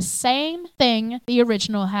had the same thing the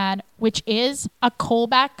original had, which is a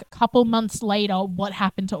callback a couple months later, what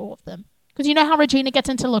happened to all of them. Because you know how Regina gets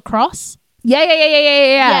into lacrosse?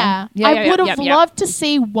 Yeah. I would have loved to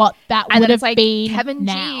see what that And would then have it's like been Kevin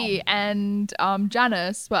now. G and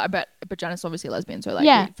Janice. Well, but Janice is obviously a lesbian, so like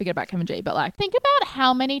Yeah. forget about Kevin G. But like, Think about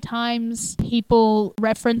how many times people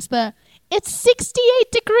reference it's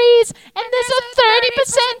 68 degrees and there's a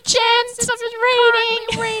 30% chance of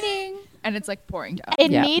it raining. and it's like pouring down. It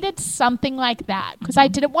needed something like that because I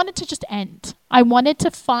didn't want it to just end. I wanted to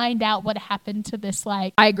find out what happened to this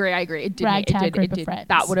like. I agree. It did. Ragtag group of friends.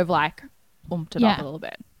 That would have like bumped it up a little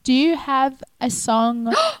bit. Do you have a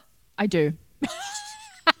song? I do.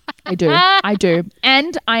 I do.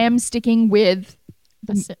 And I am sticking with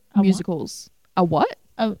the A what? musicals. A what?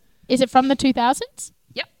 Oh, is it from the 2000s?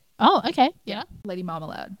 Yep. Oh, okay. Yeah. Lady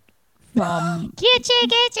Marmalade from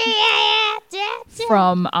Kitchy.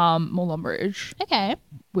 from Moulin Rouge Okay.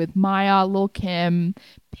 with Maya, Lil Kim,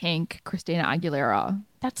 Pink, Christina Aguilera.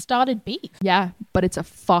 That started beef. Yeah, but it's a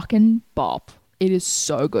fucking bop. It is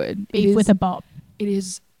so good. Beef with a bop. It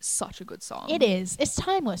is such a good song. It is. It's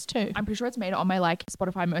timeless too. I'm pretty sure it's made it on my like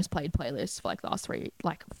Spotify most played playlist for like the last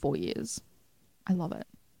 4 years. I love it.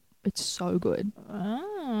 It's so good.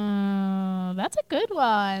 Oh, that's a good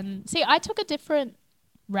one. See, I took a different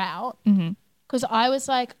route. Mhm. Because I was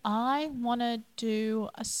like, I want to do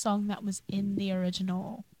a song that was in the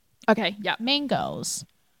original Okay, yeah. Mean Girls.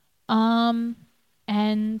 And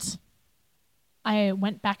I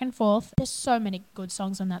went back and forth. There's so many good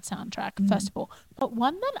songs on that soundtrack, first of all. But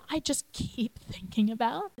one that I just keep thinking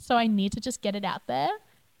about, so I need to just get it out there,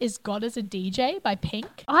 is God is a DJ by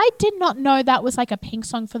Pink. I did not know that was like a Pink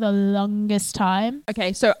song for the longest time.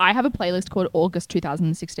 Okay, so I have a playlist called August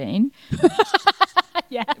 2016,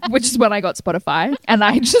 Yeah. which is when I got Spotify. And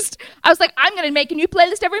I was like, I'm going to make a new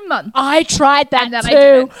playlist every month. I tried that And then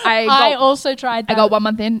too. I didn't. I also tried that. I got 1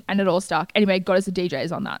 month in and it all stuck. Anyway, God is a DJ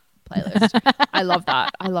is on that playlist. I love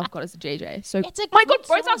that. I love God is a DJ. So, It's a my God, good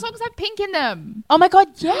both our song. songs have Pink in them. Oh my God,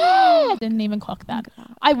 yeah. Didn't even clock that.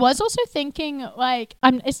 I was also thinking, like,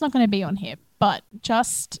 it's not going to be on here, but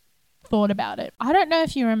just thought about it. I don't know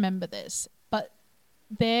if you remember this, but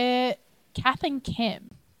they're Kath and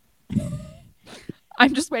Kim.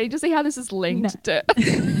 I'm just waiting to see how this is linked to.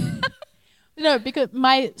 No, because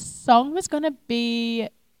my song was going to be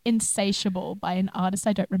Insatiable by an artist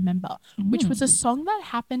I don't remember, which was a song that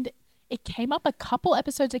happened. It came up a couple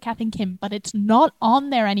episodes of Kath and Kim, but it's not on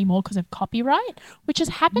there anymore because of copyright, which has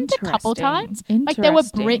happened a couple times. Like there were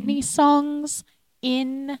Interesting. Britney songs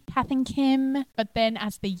in Kath and Kim, but then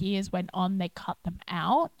as the years went on, they cut them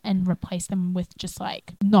out and replaced them with just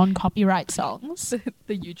like non-copyright songs.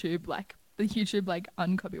 the YouTube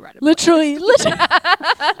uncopyrighted. Literally,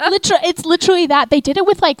 it's literally that. They did it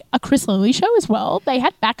with like a Chris Lilly show as well. They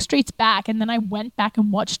had Backstreet's Back, and then I went back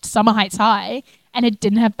and watched Summer Heights High, and it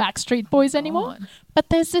didn't have Backstreet Boys anymore. God. But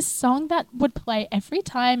there's this song that would play every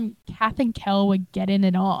time Kath and Kel were getting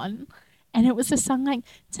it on. And it was a song like,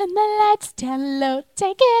 turn the lights down low,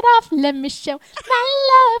 take it off, let me show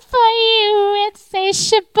my love for you,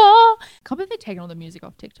 insatiable. Can't believe they've taken all the music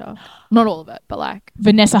off TikTok. Not all of it, but like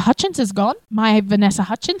Vanessa Hutchins is gone. My Vanessa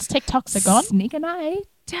Hutchins TikToks are gone. Sneak a Night.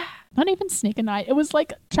 Not even Sneaker Night. It was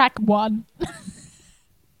like track 1.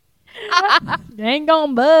 Ain't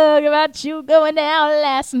gonna bug about you going out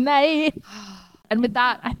last night. And with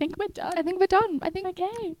that, I think we're done. I think we're done. I think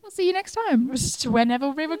Okay. we'll see you next time. Just whenever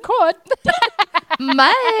we record. Bye.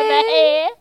 Bye.